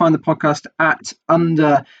podcast, you can find the podcast at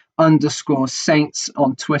 _Saints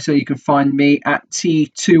on Twitter. You can find me at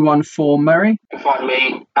T214Murray. You can find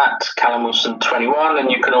me at Callum Wilson21, and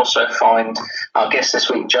you can also find our guest this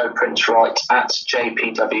week, Joe Prince-Wright, at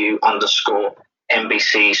JPW_NBC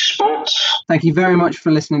Sports. Thank you very much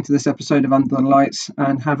for listening to this episode of Under the Lights,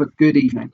 and have a good evening.